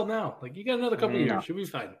 28, sell now. Like, you got another couple of years. You'll be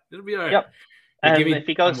fine. It'll be all right. Yep. And if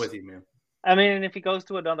he goes, I'm with you, man. I mean, if he goes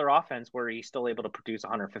to another offense where he's still able to produce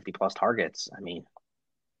 150 plus targets, I mean,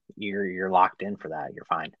 you're locked in for that. You're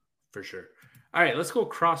fine. For sure. All right, let's go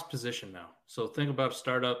cross position now. So think about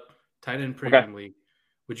startup, tight end premium league.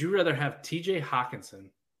 Would you rather have TJ Hockenson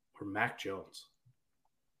or Mac Jones?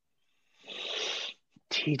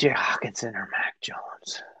 TJ Hockenson or Mac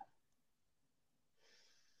Jones?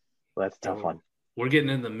 Well, that's a tough one. We're getting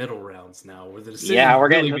in the middle rounds now. Where the we're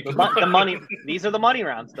getting the money. These are the money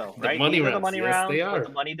rounds, though, right? These are the money rounds. They are the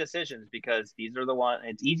money decisions because these are the ones.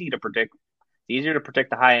 It's easy to predict. It's easier to predict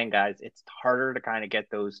the high end guys. It's harder to kind of get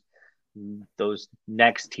those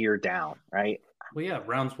next tier down, right? Well, yeah,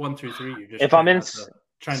 rounds 1 through 3. You're just if I'm in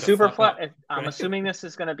super flex, I'm assuming this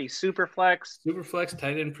is going to be super flex. Super flex,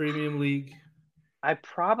 tight end premium league. I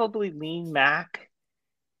probably lean Mac,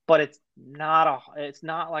 but it's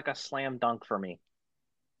not like a slam dunk for me.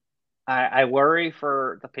 I worry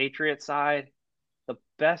for the Patriots side. The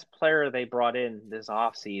best player they brought in this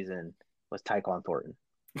offseason was Tyquan Thornton.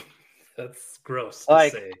 That's gross to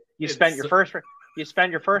say. You spent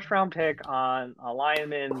your first round pick on a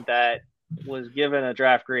lineman that was given a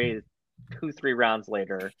draft grade 2-3 rounds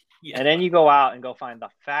later. Yeah. And then you go out and go find the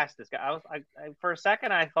fastest guy. I for a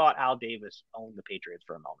second, I thought Al Davis owned the Patriots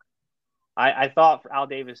for a moment. I thought Al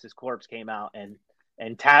Davis's corpse came out and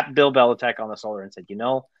tapped Bill Belichick on the shoulder and said,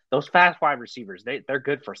 those fast wide receivers, they're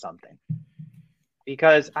good for something.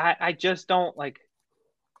 Because I just don't like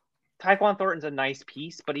Tyquan Thornton's a nice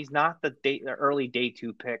piece, but he's not the early day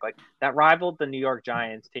 2 pick. Like that rivaled the New York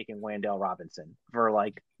Giants taking Wan'Dale Robinson for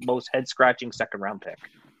like most head scratching second round pick.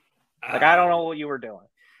 Like I don't know what you were doing.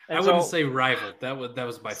 And I wouldn't say rival. That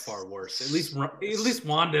was by far worse. At least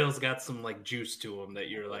Wan'Dale's got some like juice to him that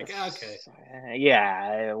you're like, okay.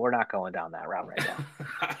 Yeah, we're not going down that route right now.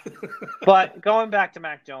 But going back to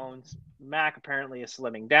Mac Jones, Mac apparently is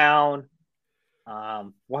slimming down.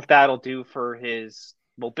 What that'll do for his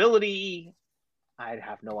mobility, I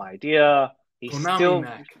have no idea. He's Konami still.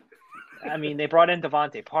 Mac. I mean, they brought in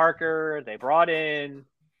Devontae Parker. They brought in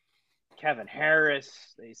Kevin Harris.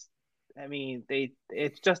 It's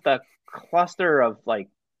just a cluster of like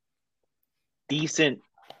decent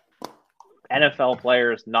NFL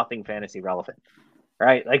players, nothing fantasy relevant,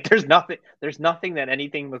 right? Like there's nothing that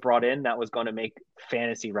anything was brought in that was going to make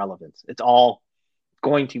fantasy relevance. It's all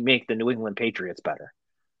going to make the New England Patriots better.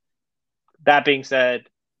 That being said,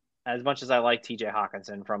 as much as I like TJ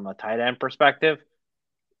Hawkinson from a tight end perspective,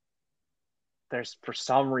 there's for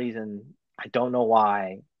some reason, I don't know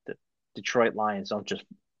why, the Detroit Lions don't just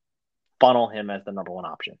funnel him as the number one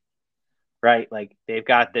option, right? Like they've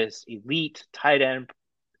got this elite tight end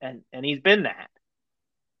and he's been that,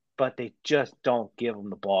 but they just don't give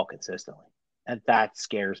him the ball consistently. And that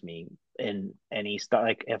scares me. And he's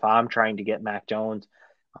like, if I'm trying to get Mac Jones,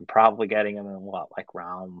 I'm probably getting him in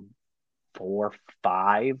round 4,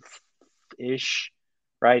 5-ish,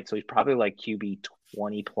 right? So he's probably like QB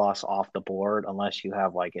 20 plus off the board, unless you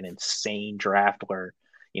have like an insane draft where,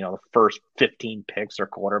 the first 15 picks are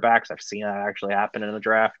quarterbacks. I've seen that actually happen in the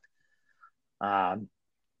draft.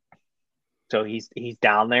 So he's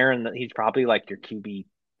down there, and he's probably like your QB.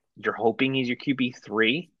 You're hoping he's your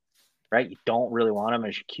QB3, right? You don't really want him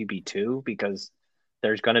as your QB2 because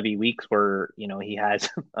there's going to be weeks where, he has,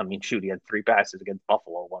 he had 3 passes against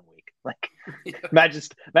Buffalo one week. Like, imagine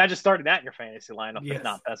starting that in your fantasy lineup, yes. If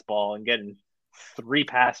not best ball, and getting 3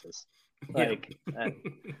 passes.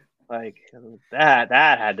 Like, that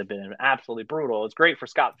had to have been absolutely brutal. It's great for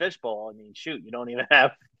Scott Fishbowl. You don't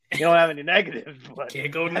have any negatives. But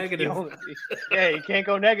can't go negative. You can't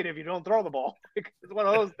go negative. You don't throw the ball. It's one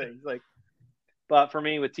of those things. Like, but for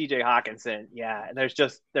me with TJ Hawkinson, there's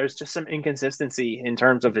just some inconsistency in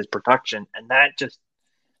terms of his production, and that just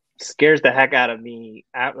scares the heck out of me.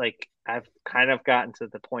 I've kind of gotten to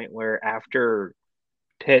the point where after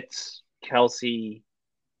Pitts, Kelsey,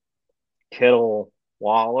 Kittle,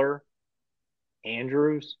 Waller,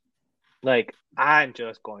 Andrews, like I'm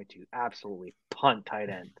just going to absolutely punt tight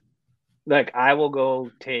end. Like I will go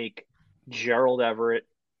take Gerald Everett,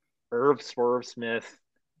 Irv Swerve Smith.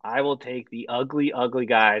 I will take the ugly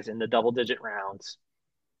guys in the double-digit rounds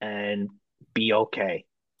and be okay.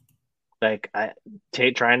 Like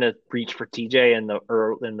trying to reach for TJ in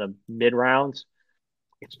the mid rounds,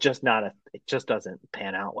 it just doesn't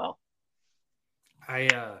pan out well.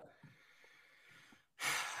 I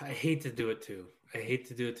hate to do it too.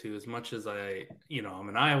 As much as I'm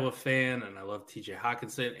an Iowa fan and I love TJ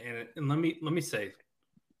Hawkinson. And let me say,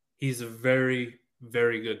 he's a very,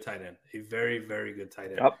 very good tight end. A very, very good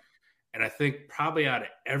tight end. Yep. And I think probably out of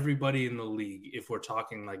everybody in the league, if we're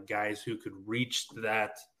talking like guys who could reach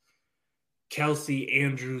that Kelsey,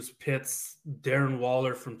 Andrews, Pitts, Darren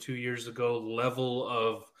Waller from 2 years ago level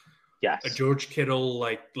of a George Kittle,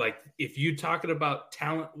 like if you're talking about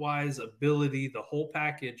talent-wise, ability, the whole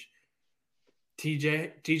package,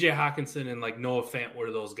 TJ Hawkinson and like Noah Fant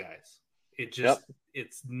were those guys.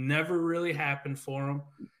 It's never really happened for him.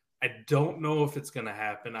 I don't know if it's going to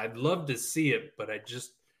happen. I'd love to see it, but at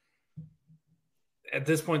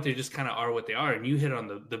this point, they just kind of are what they are. And you hit on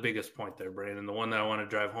the biggest point there, Brandon, the one that I want to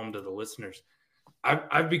drive home to the listeners.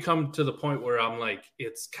 I've become to the point where I'm like,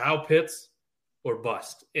 it's Kyle Pitts or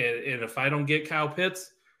bust. And if I don't get Kyle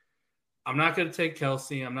Pitts, I'm not going to take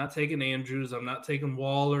Kelsey. I'm not taking Andrews. I'm not taking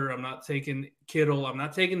Waller. I'm not taking Kittle. I'm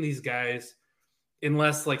not taking these guys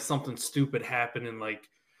unless like something stupid happened and like,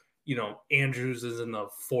 Andrews is in the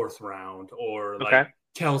 4th round or like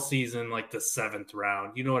Kelsey's in like the 7th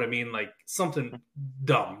round. You know what I mean? Like something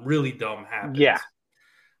dumb, really dumb happens. Yeah.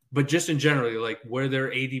 But just in general, like where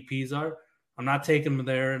their ADPs are, I'm not taking them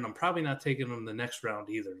there, and I'm probably not taking them the next round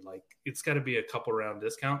either. Like it's got to be a couple round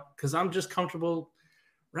discount because I'm just comfortable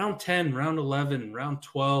round 10, round 11, round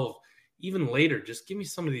 12, even later. Just give me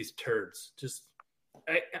some of these turds. Just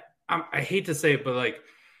I hate to say it, but like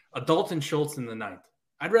a Dalton Schultz in the 9th.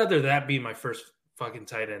 I'd rather that be my first fucking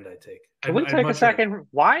tight end I take. Can we take a second?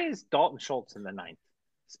 Why is Dalton Schultz in the 9th?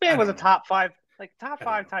 This man was a top five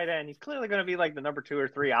tight end. He's clearly going to be like the number 2 or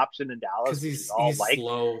 3 option in Dallas. Because he's slow.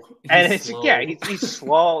 He's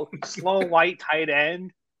slow. He's slow, white tight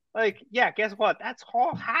end. Like, yeah, guess what? That's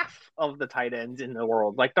all half of the tight ends in the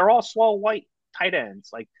world. Like, they're all slow white tight ends.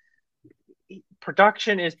 Like,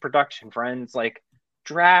 production is production, friends. Like,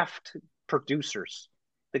 draft producers.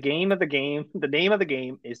 The name of the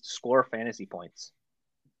game is to score fantasy points.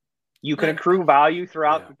 You can accrue value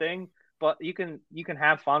throughout the thing, but you can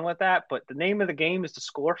have fun with that. But the name of the game is to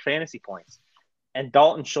score fantasy points. And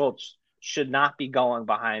Dalton Schultz should not be going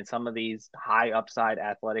behind some of these high upside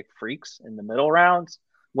athletic freaks in the middle rounds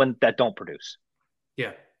that don't produce.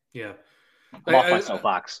 Yeah. I'm off my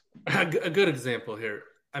soapbox. A good example here.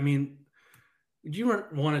 I mean, would you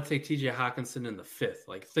want to take TJ Hawkinson in the 5th?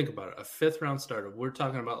 Like, think about it. A 5th round starter. We're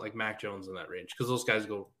talking about like Mac Jones in that range because those guys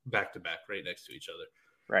go back to back right next to each other.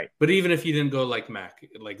 Right. But even if you didn't go like Mac,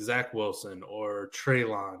 like Zach Wilson or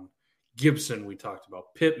Treylon, Gibson, we talked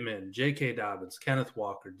about, Pittman, J.K. Dobbins, Kenneth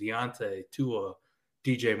Walker, Deontay, Tua,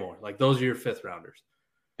 DJ Moore. Like, those are your 5th rounders.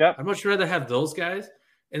 Yep. I'd much rather have those guys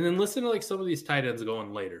and then listen to like some of these tight ends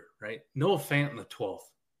going later, right? Noah Fant in the 12th.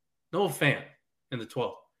 Noah Fant in the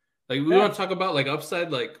 12th. Like, we want to talk about like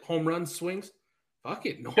upside, like home run swings. Fuck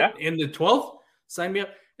it. No, in the 12th, sign me up.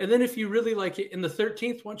 And then if you really like it in the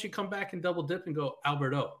 13th, once you come back and double dip and go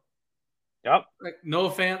Albert O. Yep. Like,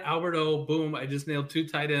 Noah Fant, Albert O. Boom. I just nailed 2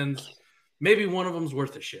 tight ends. Maybe one of them's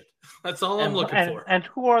worth a shit. That's all I'm looking for. And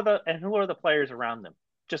who are the players around them?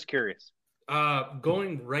 Just curious.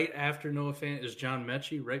 Going right after Noah Fant is John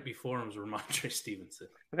Mechie. Right before him is Ramondre Stevenson.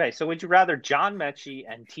 Okay, so would you rather John Mechie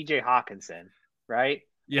and TJ Hawkinson, right?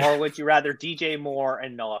 Yeah. Or would you rather DJ Moore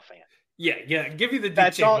and Noah Fant? Yeah. Give you the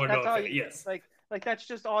DJ Moore, Noah Fant. Yes. Like that's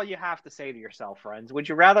just all you have to say to yourself, friends. Would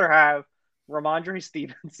you rather have Ramondre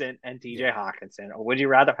Stevenson and TJ Hawkinson, or would you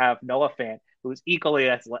rather have Noah Fant, who's equally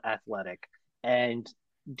as athletic, and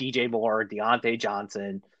DJ Moore, Deontay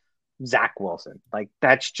Johnson, Zach Wilson? Like,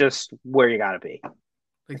 that's just where you got to be.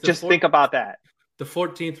 Like, just think about that. The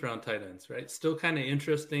 14th round tight ends, right? Still kind of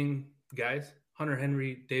interesting guys. Hunter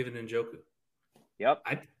Henry, David Njoku. Yep.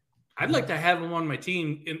 I'd like to have them on my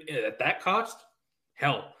team at that cost.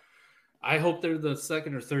 Hell, I hope they're the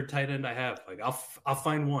 2nd or 3rd tight end I have. Like, I'll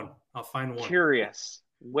find one. Curious.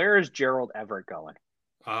 Where is Gerald Everett going?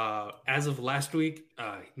 As of last week,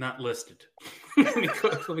 not listed. let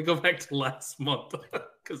me go back to last month.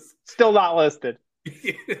 Still not listed.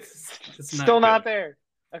 It's still not there.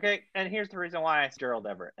 Okay, and here's the reason why I asked Gerald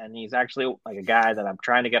Everett, and he's actually like a guy that I'm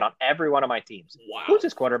trying to get on every one of my teams. Wow. Who's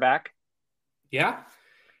his quarterback? Yeah.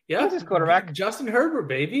 Who's his quarterback? Justin Herbert,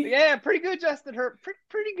 baby. Yeah, pretty good, Justin Herbert.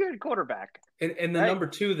 Pretty good quarterback. And the number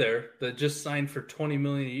 2 there that just signed for $20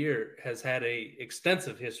 million a year has had a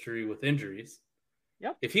extensive history with injuries.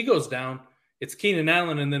 Yep. If he goes down, it's Keenan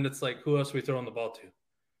Allen, and then it's like, who else are we throwing the ball to?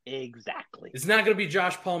 Exactly. It's not going to be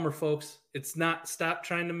Josh Palmer, folks. It's not. Stop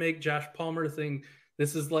trying to make Josh Palmer a thing.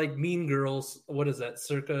 This is like Mean Girls. What is that?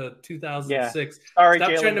 Circa 2006. Yeah. Sorry,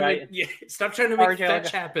 stop trying to make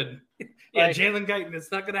fetch happen. Jalen Guyton.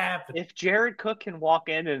 It's not going to happen. If Jared Cook can walk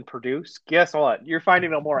in and produce, guess what? You're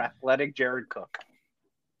finding a more athletic Jared Cook.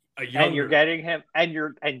 And you're getting him, and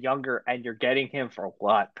you're getting him for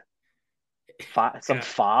what?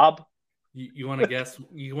 Fob. You want to guess?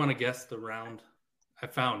 You want to guess the round? I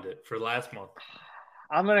found it for last month.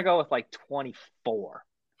 I'm gonna go with like 24.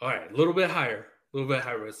 All right, a little bit higher, but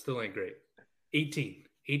it still ain't great.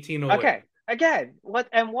 18 away. Okay, again, what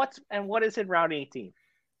is in round 18?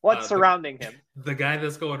 What's surrounding him? The guy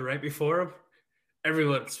that's going right before him,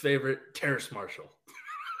 everyone's favorite, Terrace Marshall.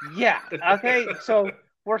 Yeah. Okay. So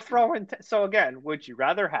we're throwing. So again, would you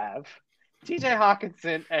rather have TJ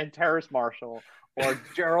Hawkinson and Terrace Marshall, or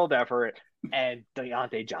Gerald Everett and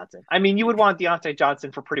Deontay Johnson? I mean, you would want Deontay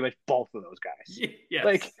Johnson for pretty much both of those guys. Yes.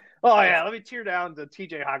 Like, oh yeah, let me tear down to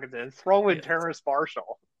TJ Hawkinson, throw in Terrace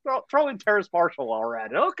Marshall. Throw in Terrace Marshall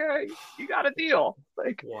already. Okay, you got a deal.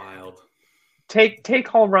 Like, wild. Take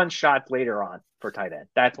home run shots later on for tight end.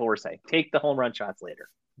 That's what we're saying. Take the home run shots later.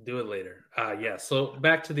 Do it later. Yeah. So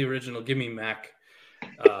back to the original. Give me Mac.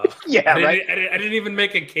 Yeah, right. I didn't even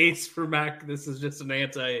make a case for Mac. This is just an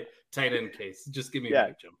anti-tight end case. Just give me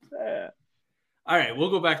Mac Jones. All right, we'll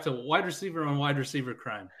go back to wide receiver on wide receiver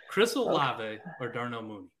crime. Chris Olave or Darnell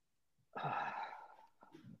Mooney?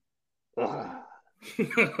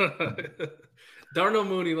 Darnell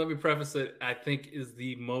Mooney, let me preface it, I think is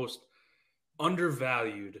the most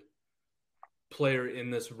undervalued player in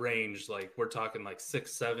this range. Like, we're talking like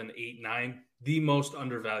 6, 7, 8, 9. The most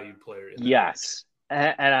undervalued player. Yes.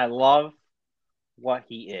 and I love what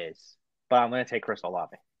he is, but I'm going to take Chris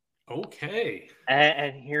Olave. Okay.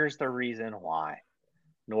 And here's the reason why.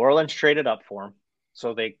 New Orleans traded up for him,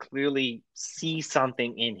 so they clearly see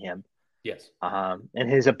something in him. Yes. And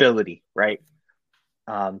his ability, right?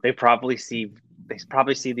 They probably see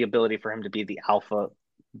the ability for him to be the alpha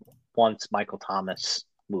once Michael Thomas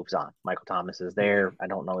moves on. Michael Thomas is there. I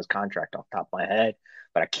don't know his contract off the top of my head,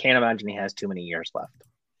 but I can't imagine he has too many years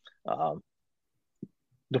left.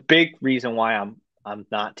 The big reason why I'm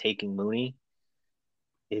not taking Mooney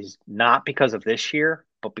is not because of this year,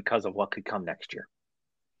 but because of what could come next year.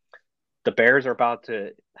 The Bears are about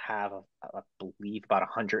to have, I believe, about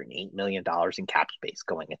 $108 million in cap space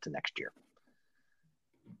going into next year.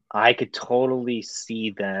 I could totally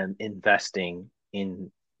see them investing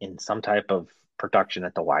in some type of production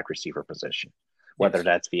at the wide receiver position, whether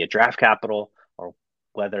that's via draft capital or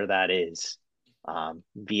whether that is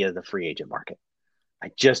via the free agent market. I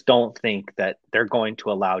just don't think that they're going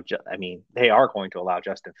to allow they are going to allow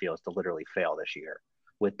Justin Fields to literally fail this year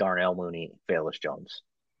with Darnell Mooney, Velus Jones,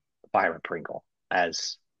 Byron Pringle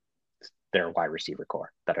as their wide receiver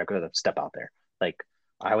core that are going to step out there. Like,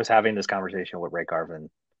 I was having this conversation with Ray Garvin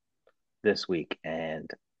this week, and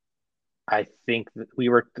I think that we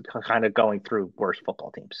were kind of going through worst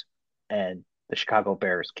football teams, and the Chicago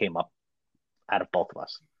Bears came up out of both of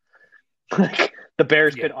us. The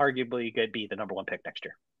Bears could arguably be the number one pick next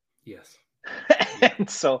year. Yes. And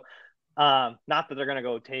so, not that they're going to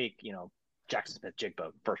go take, Jackson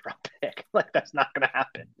Smith-Jigba first round pick. Like, that's not going to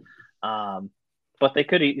happen. But they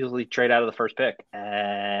could easily trade out of the first pick,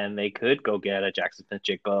 and they could go get a Jackson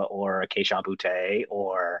Smith-Jigba or a Kayshon Boutte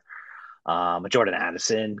or a Jordan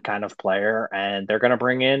Addison kind of player, and they're going to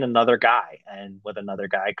bring in another guy. And with another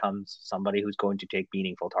guy comes somebody who's going to take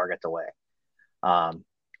meaningful targets away.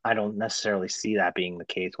 I don't necessarily see that being the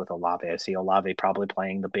case with Olave. I see Olave probably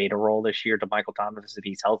playing the beta role this year to Michael Thomas if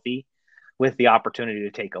he's healthy, with the opportunity to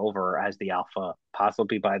take over as the alpha,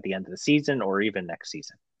 possibly by the end of the season or even next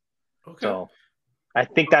season. Okay. So I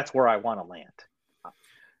think that's where I want to land.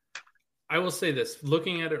 I will say this.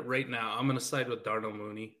 Looking at it right now, I'm going to side with Darnell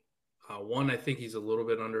Mooney. One, I think he's a little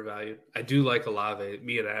bit undervalued. I do like Olave.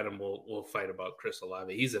 Me and Adam will fight about Chris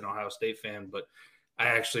Olave. He's an Ohio State fan, but I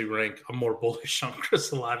actually I'm more bullish on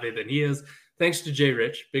Chris Olave than he is. Thanks to Jay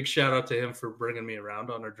Rich. Big shout out to him for bringing me around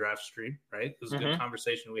on our draft stream, right? It was a good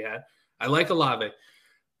conversation we had. I like Olave.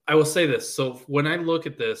 I will say this. So when I look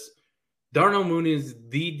at this, Darnell Mooney is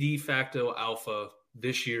the de facto alpha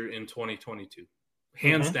this year in 2022.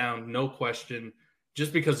 Hands down, no question,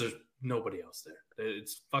 just because there's nobody else there.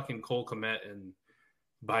 It's fucking Cole Kmet and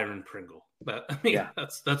Byron Pringle. But I mean,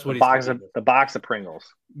 that's what the box of Pringles.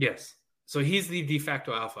 Yes. So he's the de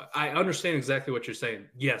facto alpha. I understand exactly what you're saying.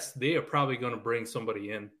 Yes, they are probably going to bring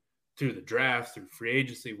somebody in through the draft, through free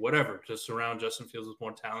agency, whatever, to surround Justin Fields with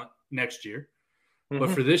more talent next year.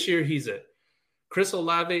 But for this year, he's it. Chris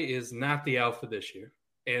Olave is not the alpha this year.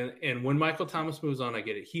 And when Michael Thomas moves on, I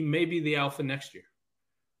get it. He may be the alpha next year.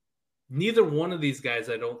 Neither one of these guys,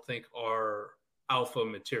 I don't think, are alpha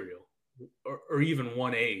material or even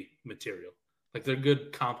 1A material. Like, they're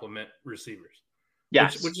good complement receivers.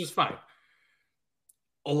 Yes. Which is fine.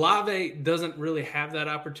 Olave doesn't really have that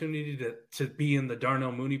opportunity to be in the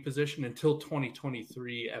Darnell Mooney position until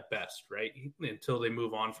 2023 at best, right? Until they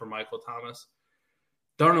move on from Michael Thomas.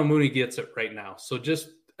 Darnell Mooney gets it right now. So just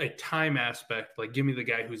a time aspect, like, give me the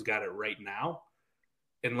guy who's got it right now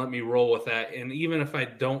and let me roll with that. And even if I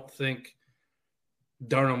don't think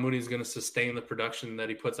Darnell Mooney is going to sustain the production that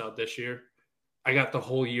he puts out this year, I got the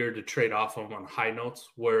whole year to trade off him on high notes,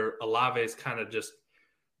 where Olave is kind of just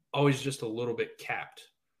always just a little bit capped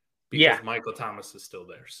because Michael Thomas is still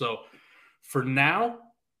there. So for now,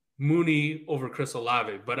 Mooney over Chris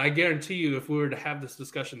Olave. But I guarantee you, if we were to have this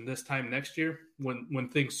discussion this time next year, when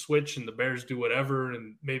things switch and the Bears do whatever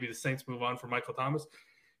and maybe the Saints move on for Michael Thomas,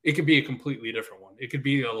 it could be a completely different one. It could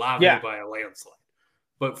be Olave by a landslide.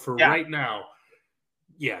 But for right now,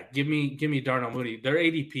 give me Darnell Mooney. Their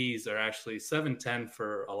ADPs are actually 710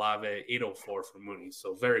 for Olave, 804 for Mooney.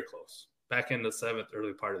 So very close. Back in the 7th,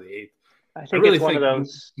 early part of the 8th. I really think one of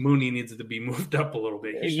those. Mooney needs to be moved up a little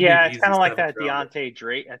bit. It's kind of like that Deontay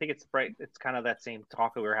Drake. I think it's right. It's kind of that same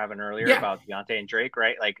talk that we were having earlier about Deontay and Drake,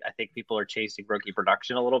 right? Like, I think people are chasing rookie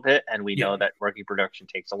production a little bit, and we know that rookie production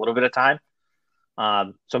takes a little bit of time.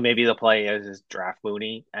 So maybe they'll play as draft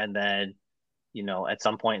Mooney, and then, at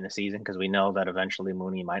some point in the season, because we know that eventually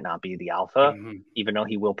Mooney might not be the alpha, even though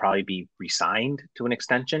he will probably be re-signed to an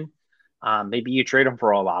extension. Maybe you trade him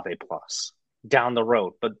for Olave plus down the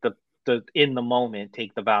road, but the in the moment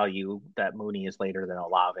take the value that Mooney is later than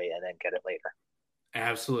Olave and then get it later.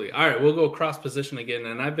 Absolutely. All right, we'll go cross position again.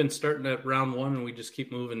 And I've been starting at round 1, and we just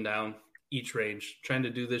keep moving down each range, trying to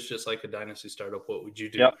do this just like a dynasty startup. What would you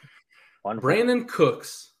do? Yep. Wonderful. Brandon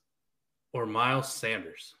Cooks or Miles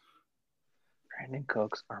Sanders? Brandon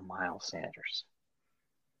Cooks or Miles Sanders?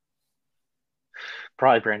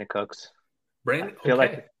 Probably Brandon Cooks. Brandon, I feel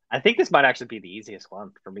like I think this might actually be the easiest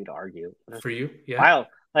one for me to argue. For you, yeah.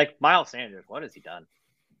 Miles Sanders, what has he done?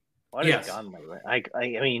 What has he done lately?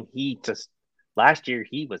 I mean, he just last year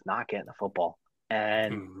he was not getting the football,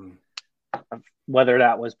 and whether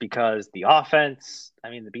that was because the offense, I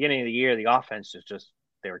mean, the beginning of the year, the offense was just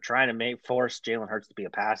they were trying to force Jalen Hurts to be a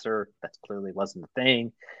passer. That clearly wasn't the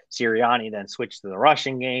thing. Sirianni then switched to the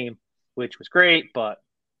rushing game, which was great, but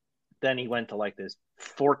then he went to like this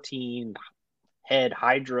 14 head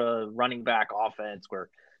Hydra running back offense where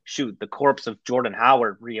the corpse of Jordan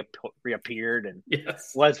Howard reappeared and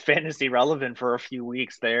was fantasy relevant for a few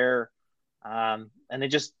weeks there. And they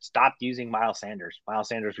just stopped using Miles Sanders. Miles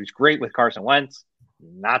Sanders was great with Carson Wentz,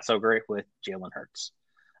 not so great with Jalen Hurts.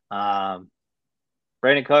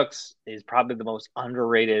 Brandon Cooks is probably the most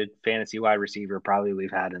underrated fantasy wide receiver probably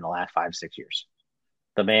we've had in the last 5-6 years.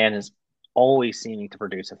 The man is always seeming to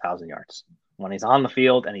produce 1,000 yards. When he's on the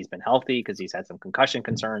field, and he's been healthy because he's had some concussion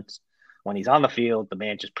concerns, when he's on the field, the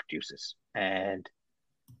man just produces. And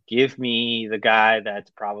give me the guy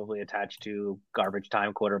that's probably attached to garbage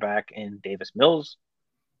time quarterback in Davis Mills,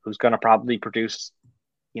 who's going to probably produce,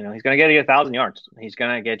 he's going to get you 1,000 yards. He's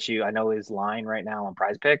going to get you, I know his line right now on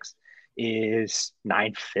Prize Picks is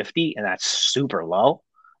 950, and that's super low.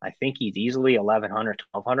 I think he's easily 1,100,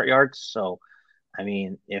 1,200 yards. So, I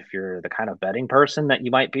mean, if you're the kind of betting person that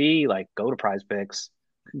you might be, like, go to Prize Picks,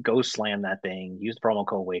 go slam that thing, use the promo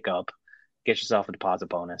code Wake Up, get yourself a deposit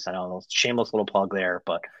bonus. I know, shameless little plug there,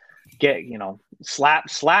 but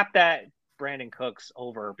slap that Brandon Cooks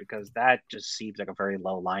over, because that just seems like a very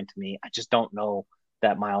low line to me. I just don't know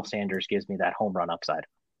that Miles Sanders gives me that home run upside.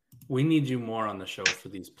 We need you more on the show for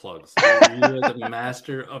these plugs. You're the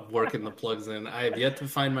master of working the plugs in. I have yet to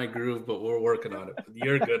find my groove, but we're working on it. But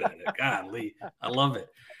you're good at it. Golly, I love it.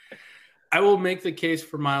 I will make the case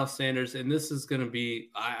for Miles Sanders, and this is going to be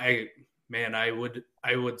I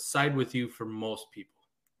would side with you for most people.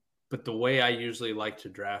 But the way I usually like to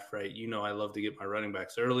draft, right? I love to get my running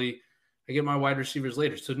backs early. I get my wide receivers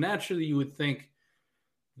later. So naturally, you would think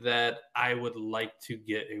that I would like to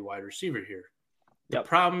get a wide receiver here. The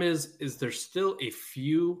problem is there's still a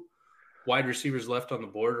few wide receivers left on the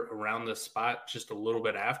board around this spot, just a little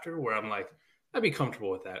bit after, where I'm like, I'd be comfortable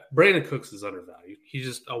with that. Brandon Cooks is undervalued. He's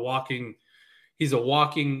just he's a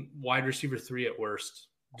walking wide receiver 3 at worst.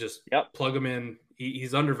 Just plug him in.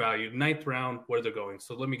 He's undervalued. 9th round, where they're going.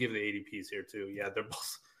 So let me give the ADPs here too. Yeah, they're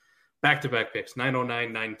both back-to-back picks,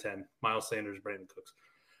 909, 910. Miles Sanders, Brandon Cooks.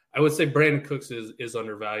 I would say Brandon Cooks is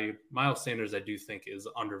undervalued. Miles Sanders, I do think, is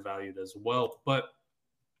undervalued as well. But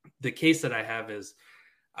the case that I have is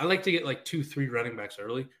I like to get like 2-3 running backs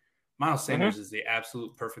early. Miles Sanders is the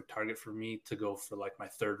absolute perfect target for me to go for like my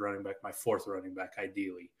 3rd running back, my 4th running back,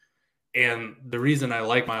 ideally. And the reason I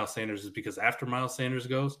like Miles Sanders is because after Miles Sanders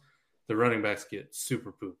goes, the running backs get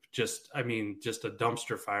super poop. Just a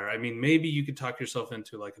dumpster fire. I mean, maybe you could talk yourself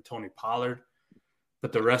into like a Tony Pollard,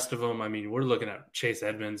 but the rest of them, I mean, we're looking at Chase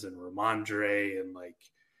Edmonds and Ramondre and like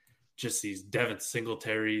just these Devin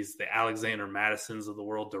Singletaries, the Alexander Madisons of the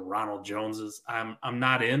world, the Ronald Joneses. I'm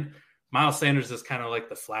not in. Miles Sanders is kind of like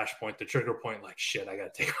the flashpoint, the trigger point. Like, shit, I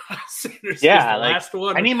got to take Miles Sanders. Yeah, the last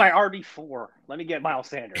one. I need my RB4. Let me get Miles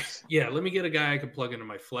Sanders. Yeah, let me get a guy I can plug into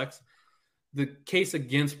my flex. The case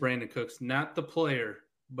against Brandon Cooks, not the player,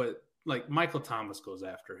 but like Michael Thomas goes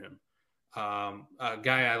after him. A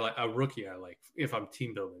guy I like, a rookie I like, if I'm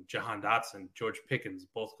team building, Jahan Dotson, George Pickens,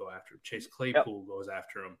 both go after him. Chase Claypool goes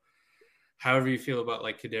after him. However you feel about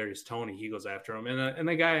like Kadarius Toney, he goes after him.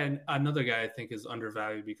 And another guy I think is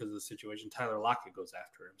undervalued because of the situation, Tyler Lockett goes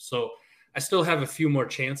after him. So I still have a few more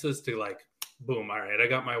chances to like, boom, all right, I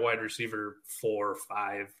got my wide receiver 4,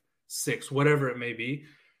 5, 6, whatever it may be.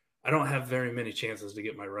 I don't have very many chances to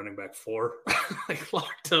get my running back 4 like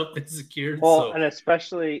locked up and secured. Well, and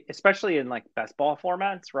especially in like best ball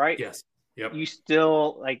formats, right? Yes. Yep. You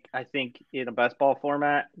still like, I think in a best ball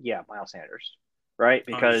format, Miles Sanders, right?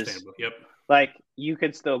 Because like you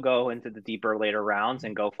could still go into the deeper later rounds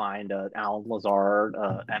and go find Alan Lazard,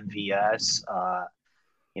 MVS,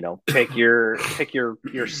 pick your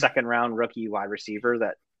 2nd round rookie wide receiver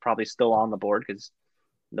that probably still on the board because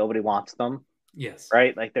nobody wants them. Yes.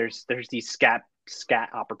 Right. Like there's these scat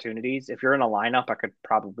opportunities. If you're in a lineup, I could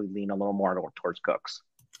probably lean a little more towards Cooks.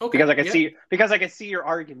 Okay. Because I can see your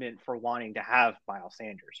argument for wanting to have Miles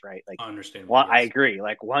Sanders, right? Like, I understand. Well, I agree.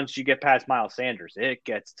 Like once you get past Miles Sanders, it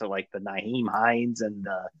gets to like the Nyheim Hines and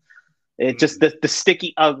it just the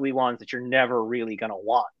sticky, ugly ones that you're never really gonna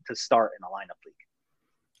want to start in a lineup league.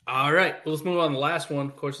 All right, well, let's move on to the last one.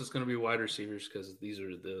 Of course, it's going to be wide receivers because these are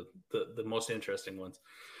the most interesting ones.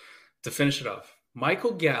 To finish it off,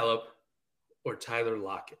 Michael Gallup or Tyler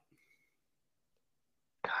Lockett?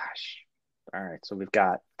 Gosh. All right, so we've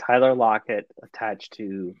got Tyler Lockett attached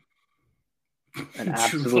to an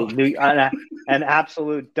absolute an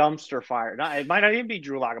absolute dumpster fire. It might not even be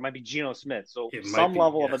Drew Lock. It might be Geno Smith. So some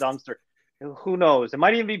level of a dumpster. Who knows? It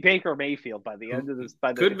might even be Baker Mayfield by the end of this.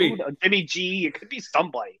 Could be Jimmy G. It could be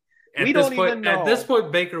somebody. We don't even know. At this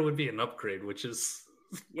point, Baker would be an upgrade, which is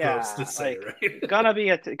gross to say, right? going to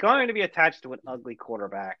be attached to an ugly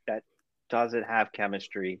quarterback that doesn't have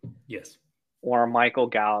chemistry. Yes. Or Michael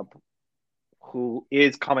Gallup, who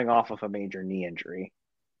is coming off of a major knee injury.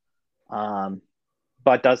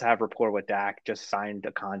 But does have rapport with Dak, just signed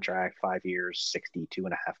a contract, 5 years, $62.5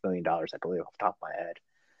 million, I believe, off the top of my head.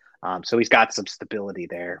 So he's got some stability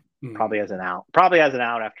there. Probably has an out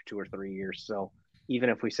after 2 or 3 years. So even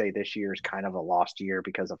if we say this year is kind of a lost year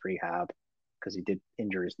because of rehab, because he did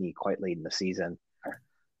injure his knee quite late in the season,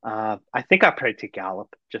 I think I'd probably take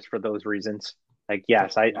Gallup just for those reasons. Like,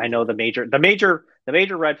 yes, I know the major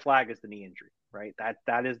red flag is the knee injury, right?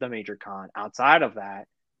 That is the major con. Outside of that,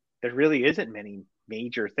 there really isn't many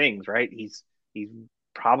major things, right? He's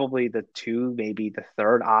probably maybe the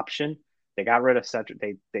third option. They got rid of Cedric.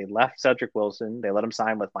 They left Cedric Wilson. They let him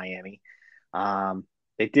sign with Miami.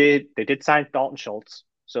 They did sign Dalton Schultz.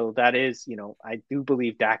 So that is, I do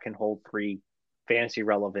believe Dak can hold 3 fantasy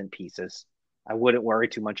relevant pieces. I wouldn't worry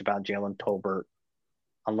too much about Jalen Tolbert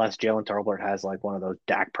unless Jalen Tolbert has like one of those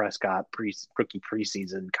Dak Prescott rookie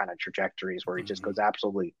preseason kind of trajectories where he just goes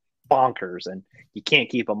absolutely bonkers and you can't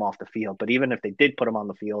keep him off the field. But even if they did put him on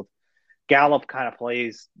the field, Gallup kind of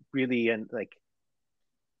plays really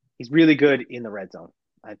he's really good in the red zone.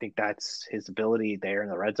 I think that's his ability there in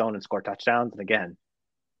the red zone and score touchdowns. And again,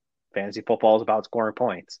 fantasy football is about scoring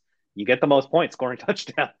points. You get the most points scoring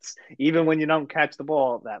touchdowns. Even when you don't catch the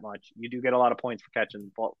ball that much, you do get a lot of points for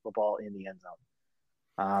catching the ball in the end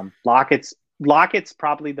zone. Lockett's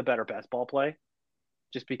probably the better best ball play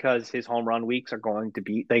just because his home run weeks are going to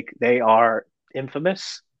be they are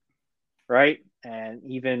infamous, right? And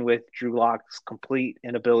even with Drew Lock's complete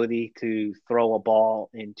inability to throw a ball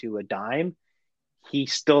into a dime, he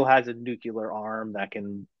still has a nuclear arm that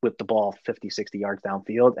can whip the ball 50, 60 yards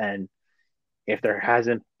downfield. And if has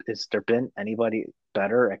there been anybody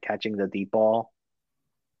better at catching the deep ball?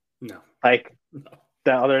 No.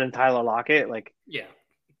 Other than Tyler Lockett?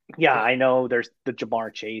 Yeah, I know there's the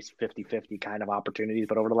Jamar Chase 50-50 kind of opportunities,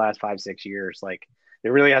 but over the last 5-6 years,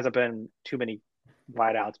 there really hasn't been too many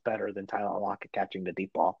wideouts better than Tyler Lockett catching the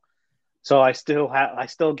deep ball. So I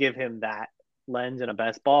still give him that lens in a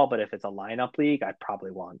best ball, but if it's a lineup league, I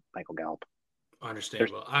probably want Michael Gallup.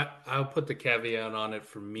 Understandable. I'll put the caveat on it.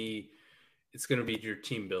 For me, it's going to be your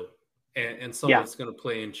team build, and some of it's going to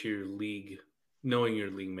play into your league, knowing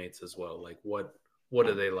your league mates as well. Like what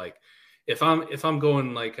do they like? If I'm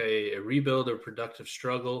going like a rebuild or productive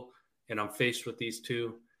struggle, and I'm faced with these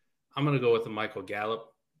two, I'm going to go with the Michael Gallup.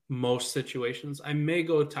 Most situations, I may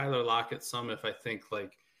go Tyler Lockett some if I think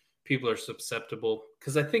like people are susceptible,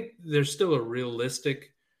 because I think there's still a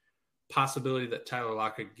realistic possibility that Tyler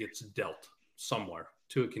Lockett gets dealt somewhere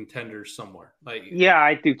to a contender somewhere.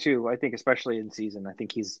 I do too. I think especially in season, I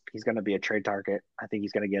think he's going to be a trade target. I think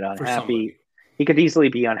he's going to get unhappy. He could easily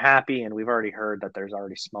be unhappy, and we've already heard that there's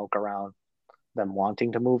already smoke around them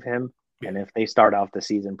wanting to move him. Yeah. And if they start off the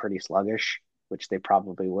season pretty sluggish, which they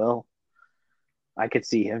probably will, I could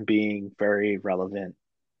see him being very relevant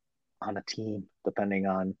on a team, depending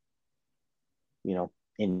on,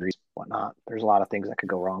 injuries, whatnot. There's a lot of things that could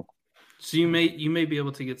go wrong. So you may be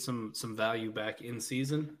able to get some value back in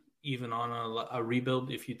season, even on a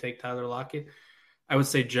rebuild if you take Tyler Lockett. I would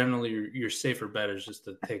say generally your safer bet is just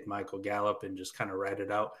to take Michael Gallup and just kind of ride it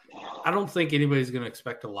out. I don't think anybody's going to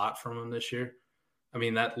expect a lot from him this year. I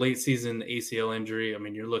mean, that late season ACL injury,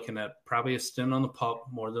 you're looking at probably a stint on the pup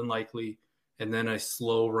more than likely, and then a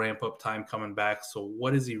slow ramp-up time coming back. So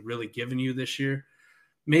what is he really giving you this year?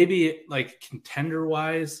 Maybe,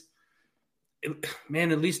 contender-wise,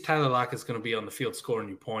 at least Tyler Lockett's going to be on the field scoring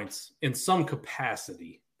you points in some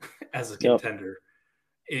capacity as a contender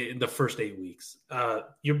in the first 8 weeks.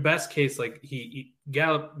 Your best case,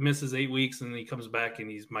 Gallup misses 8 weeks, and then he comes back, and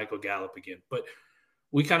he's Michael Gallup again. But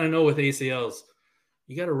we kind of know with ACLs,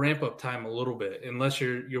 you got to ramp up time a little bit, unless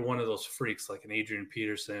you're one of those freaks like an Adrian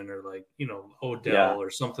Peterson or like, Odell or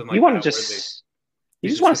something like you want that. to you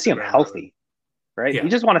just want to see him healthy, right? Yeah. You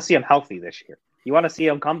just want to see him healthy this year. You want to see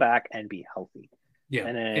him come back and be healthy. Yeah.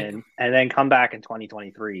 And then come back in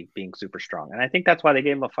 2023 being super strong. And I think that's why they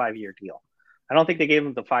gave him a 5-year deal. I don't think they gave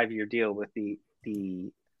him the 5-year deal with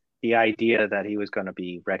the idea that he was going to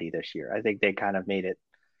be ready this year. I think they kind of made it,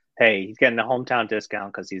 hey, he's getting a hometown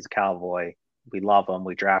discount because he's a Cowboy. We love him.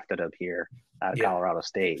 We drafted him here at Colorado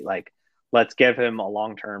State. Like, let's give him a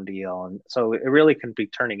long-term deal. And so it really can be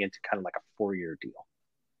turning into kind of like a 4-year deal.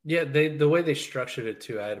 Yeah, the way they structured it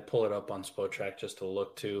too, I had to pull it up on Spotrac just to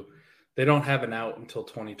look too. They don't have an out until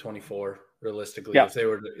 2024, realistically. Yeah. If they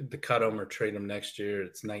were to cut him or trade him next year,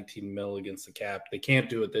 it's 19 mil against the cap. They can't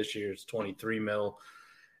do it this year. It's 23 mil.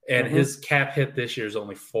 And his cap hit this year is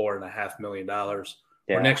only $4.5 million. Or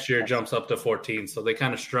next year it jumps up to 14. So they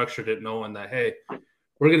kind of structured it knowing that, hey,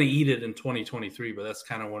 we're going to eat it in 2023, but that's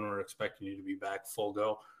kind of when we're expecting you to be back full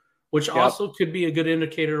go, which also could be a good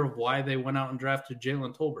indicator of why they went out and drafted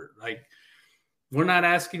Jalen Tolbert. Like, we're not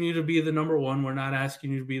asking you to be the number one. We're not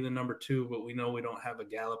asking you to be the number two, but we know we don't have a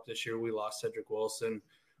Gallup this year. We lost Cedric Wilson.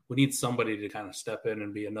 We need somebody to kind of step in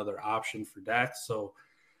and be another option for Dax. So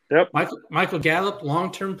Michael Gallup,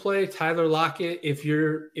 long-term play, Tyler Lockett. If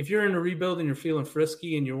you're in a rebuild and you're feeling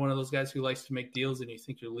frisky and you're one of those guys who likes to make deals and you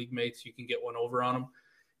think your league mates, you can get one over on him,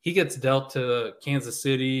 he gets dealt to Kansas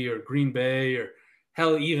City or Green Bay or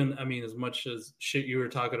hell, even, I mean, as much as shit you were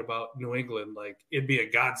talking about New England, like, it'd be a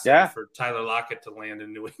godsend for Tyler Lockett to land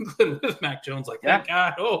in New England with Mac Jones. Like, thank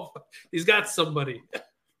God, he's got somebody.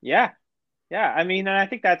 Yeah. I mean, and I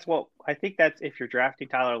think that's if you're drafting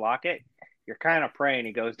Tyler Lockett, you're kind of praying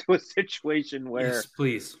he goes to a situation where,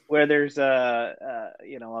 where there's a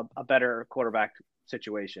better quarterback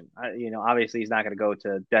situation. Obviously he's not going to go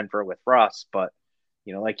to Denver with Russ, but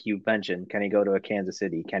like you mentioned, can he go to a Kansas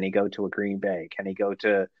City? Can he go to a Green Bay? Can he go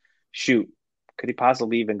to could he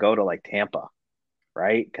possibly even go to like Tampa?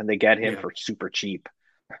 Right? Can they get him for super cheap?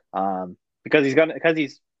 Because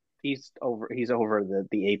he's over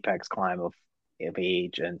the apex climb of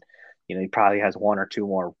age, and he probably has 1 or 2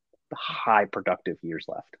 more high productive years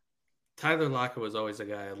left. Tyler Lockett was always a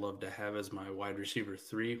guy I'd love to have as my wide receiver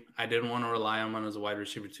 3. I didn't want to rely on him as a wide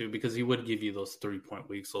receiver 2 because he would give you those 3-point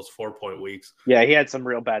weeks, those 4-point weeks. Yeah, he had some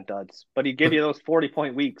real bad duds, but he'd give you those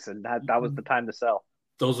 40-point weeks, and that was the time to sell.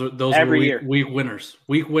 Those were week winners.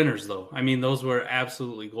 Week winners, though. I mean, those were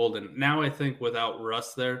absolutely golden. Now I think without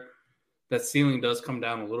Russ there, that ceiling does come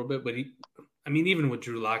down a little bit. But even with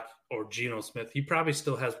Drew Lock or Geno Smith, he probably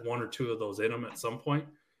still has 1 or 2 of those in him at some point.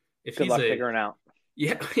 If Good luck figuring out.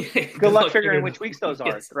 Yeah. Good luck figuring which weeks those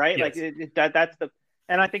are, right? Yes. Like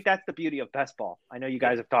and I think that's the beauty of best ball. I know you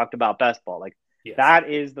guys have talked about best ball. Like that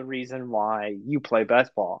is the reason why you play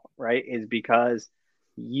best ball, right? Is because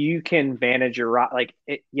you can manage your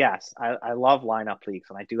yes, I love lineup leagues,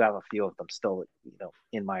 and I do have a few of them still,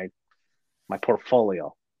 in my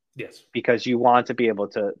portfolio. Yes, because you want to be able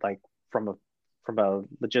to, like, from a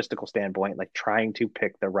logistical standpoint, like trying to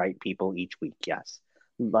pick the right people each week. Yes,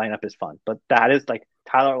 lineup is fun, but that is like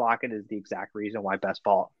Tyler Lockett is the exact reason why best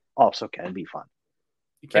ball also can be fun,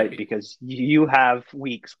 right? Because you have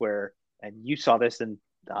weeks where, and you saw this in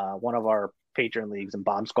one of our patron leagues in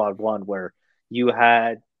Bomb Squad 1, where you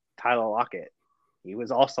had Tyler Lockett. He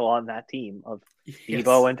was also on that team of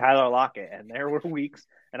Deebo and Tyler Lockett, and there were weeks,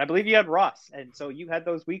 and I believe you had Russ, and so you had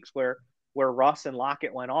those weeks where Russ and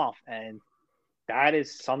Lockett went off, and that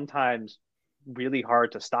is sometimes really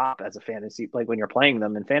hard to stop as a fantasy, like when you're playing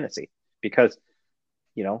them in fantasy, because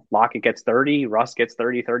Lockett gets 30, Russ gets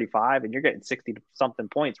 30, 35, and you're getting 60 something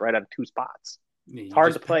points right out of 2 spots. It's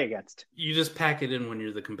hard to play against. You just pack it in when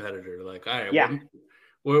you're the competitor. Like, all right,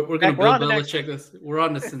 we're going to Bill Belichick this. We're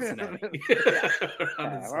on to Cincinnati.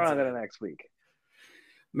 We're on to the next week.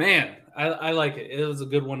 Man, I like it. It was a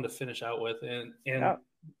good one to finish out with, and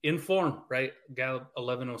in form, right? Gallup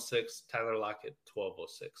 1106, Tyler Lockett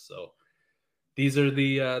 1206. So these are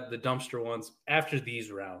the dumpster ones. After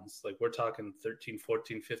these rounds, like we're talking 13,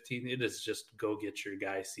 14, 15, it is just go get your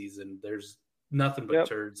guy season. There's nothing but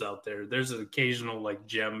turds out there. There's an occasional like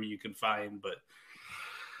gem you can find, but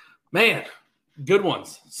man, good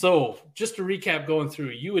ones. So just to recap going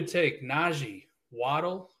through, you would take Najee,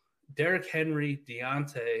 Waddle, Derrick Henry,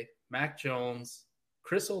 Deontay, Mac Jones,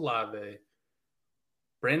 Chris Olave,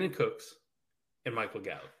 Brandon Cooks, and Michael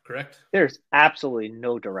Gallup, correct? There's absolutely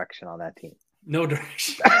no direction on that team. No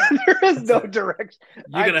direction. There is no direction.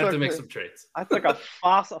 You're going to have to make some trades. I took a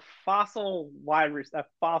fossil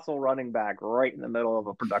running back right in the middle of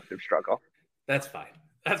a productive struggle. That's fine.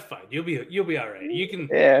 You'll be all right. You can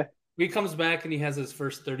he comes back and he has his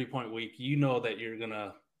first 30-point week, you know that you're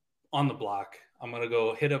gonna on the block. I'm gonna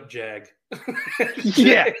go hit up Jag.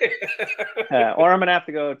 Yeah. Or I'm gonna have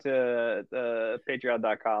to go to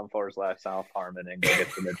patreon.com/South Harmon and go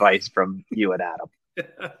get some advice from you and Adam.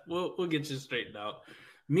 We'll get you straightened out.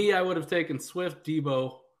 Me, I would have taken Swift,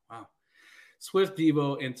 Debo. Wow. Swift,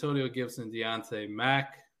 Debo, Antonio Gibson, Deontay,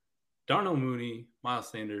 Mack, Darnell Mooney, Miles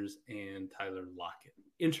Sanders, and Tyler Lockett.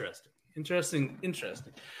 Interesting.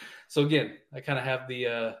 So again, I kind of have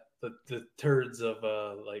the turds of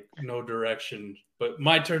like no direction, but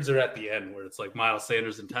my turds are at the end where it's like Miles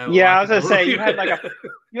Sanders and Tyler. Yeah, Lockett. I was gonna say you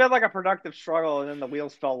had like a productive struggle, and then the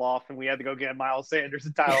wheels fell off, and we had to go get Miles Sanders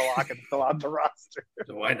and Tyler Lockett to fill out the roster.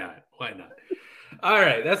 Why not? All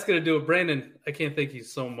right, that's gonna do it. Brandon, I can't thank you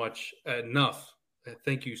so much enough.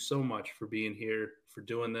 Thank you so much for being here, for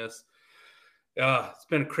doing this. It's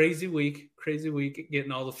been a crazy week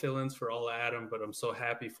getting all the fill-ins for all Adam, but I'm so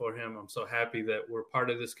happy for him. I'm so happy that we're part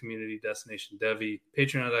of this community, Destination Devy,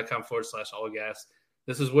 patreon.com/allgas.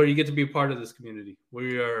 This is where you get to be a part of this community.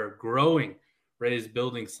 We are growing. Ray is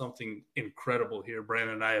building something incredible here.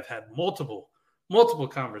 Brandon and I have had multiple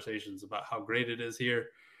conversations about how great it is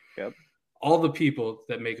here. Yep. All the people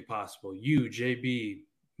that make it possible, you, JB,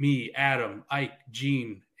 me, Adam, Ike,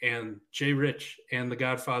 Gene, and Jay Rich, and the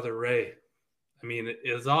Godfather Ray. I mean,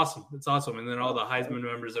 it's awesome. It's awesome. And then all the Heisman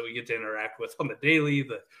members that we get to interact with on the daily,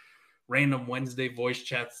 the random Wednesday voice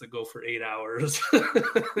chats that go for 8 hours.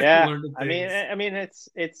 Yeah. I mean,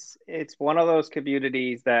 it's one of those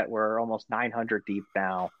communities that we're almost 900 deep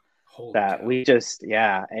now. Holy that cow. we just,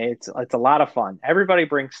 it's a lot of fun. Everybody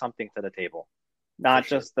brings something to the table. Not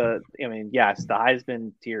just yes, the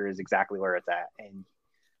Heisman tier is exactly where it's at. And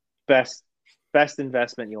best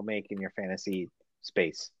investment you'll make in your fantasy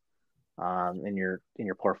space. In your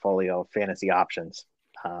portfolio of fantasy options,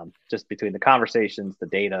 just between the conversations, the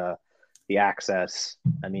data, the access.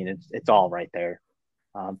 I mean, it's all right there.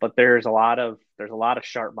 But there's a lot of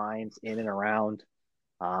sharp minds in and around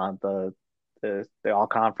the all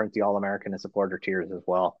conference, the all American, and supporter tiers as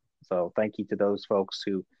well. So thank you to those folks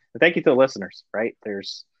thank you to the listeners. Right,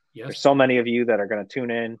 there's so many of you that are going to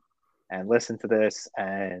tune in and listen to this,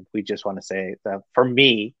 and we just want to say that for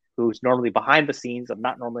me, who's normally behind the scenes, I'm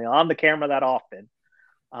not normally on the camera that often.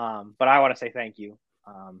 But I want to say thank you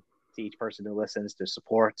to each person who listens, to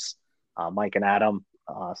supports Mike and Adam,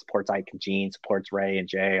 supports Ike and Gene, supports Ray and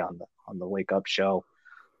Jay on the Wake Up Show.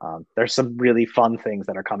 There's some really fun things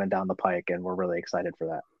that are coming down the pike, and we're really excited for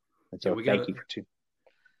that. And so thank you for tuning.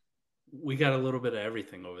 We got a little bit of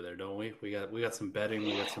everything over there, don't we? We got some betting,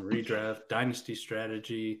 we got some redraft, dynasty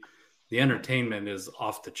strategy. The entertainment is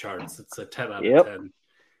off the charts. It's a 10 out of 10.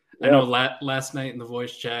 I know last night in the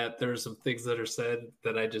voice chat, there were some things that are said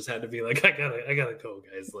that I just had to be like, I gotta go,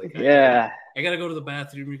 guys. Like, I gotta go to the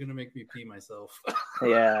bathroom. You're gonna make me pee myself.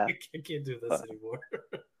 Yeah, I can't do this anymore.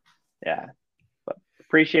 Yeah, but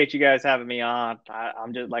appreciate you guys having me on.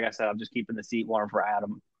 I'm just, like I said, I'm just keeping the seat warm for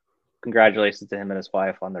Adam. Congratulations to him and his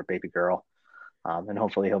wife on their baby girl, and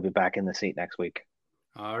hopefully he'll be back in the seat next week.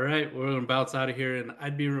 All right, we're gonna bounce out of here, and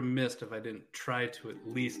I'd be remiss if I didn't try to at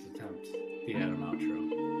least attempt the Adam outro.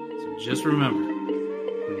 So just remember,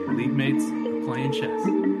 when your league mates are playing chess,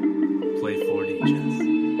 play 4D chess.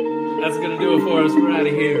 That's going to do it for us. We're out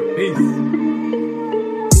of here. Peace.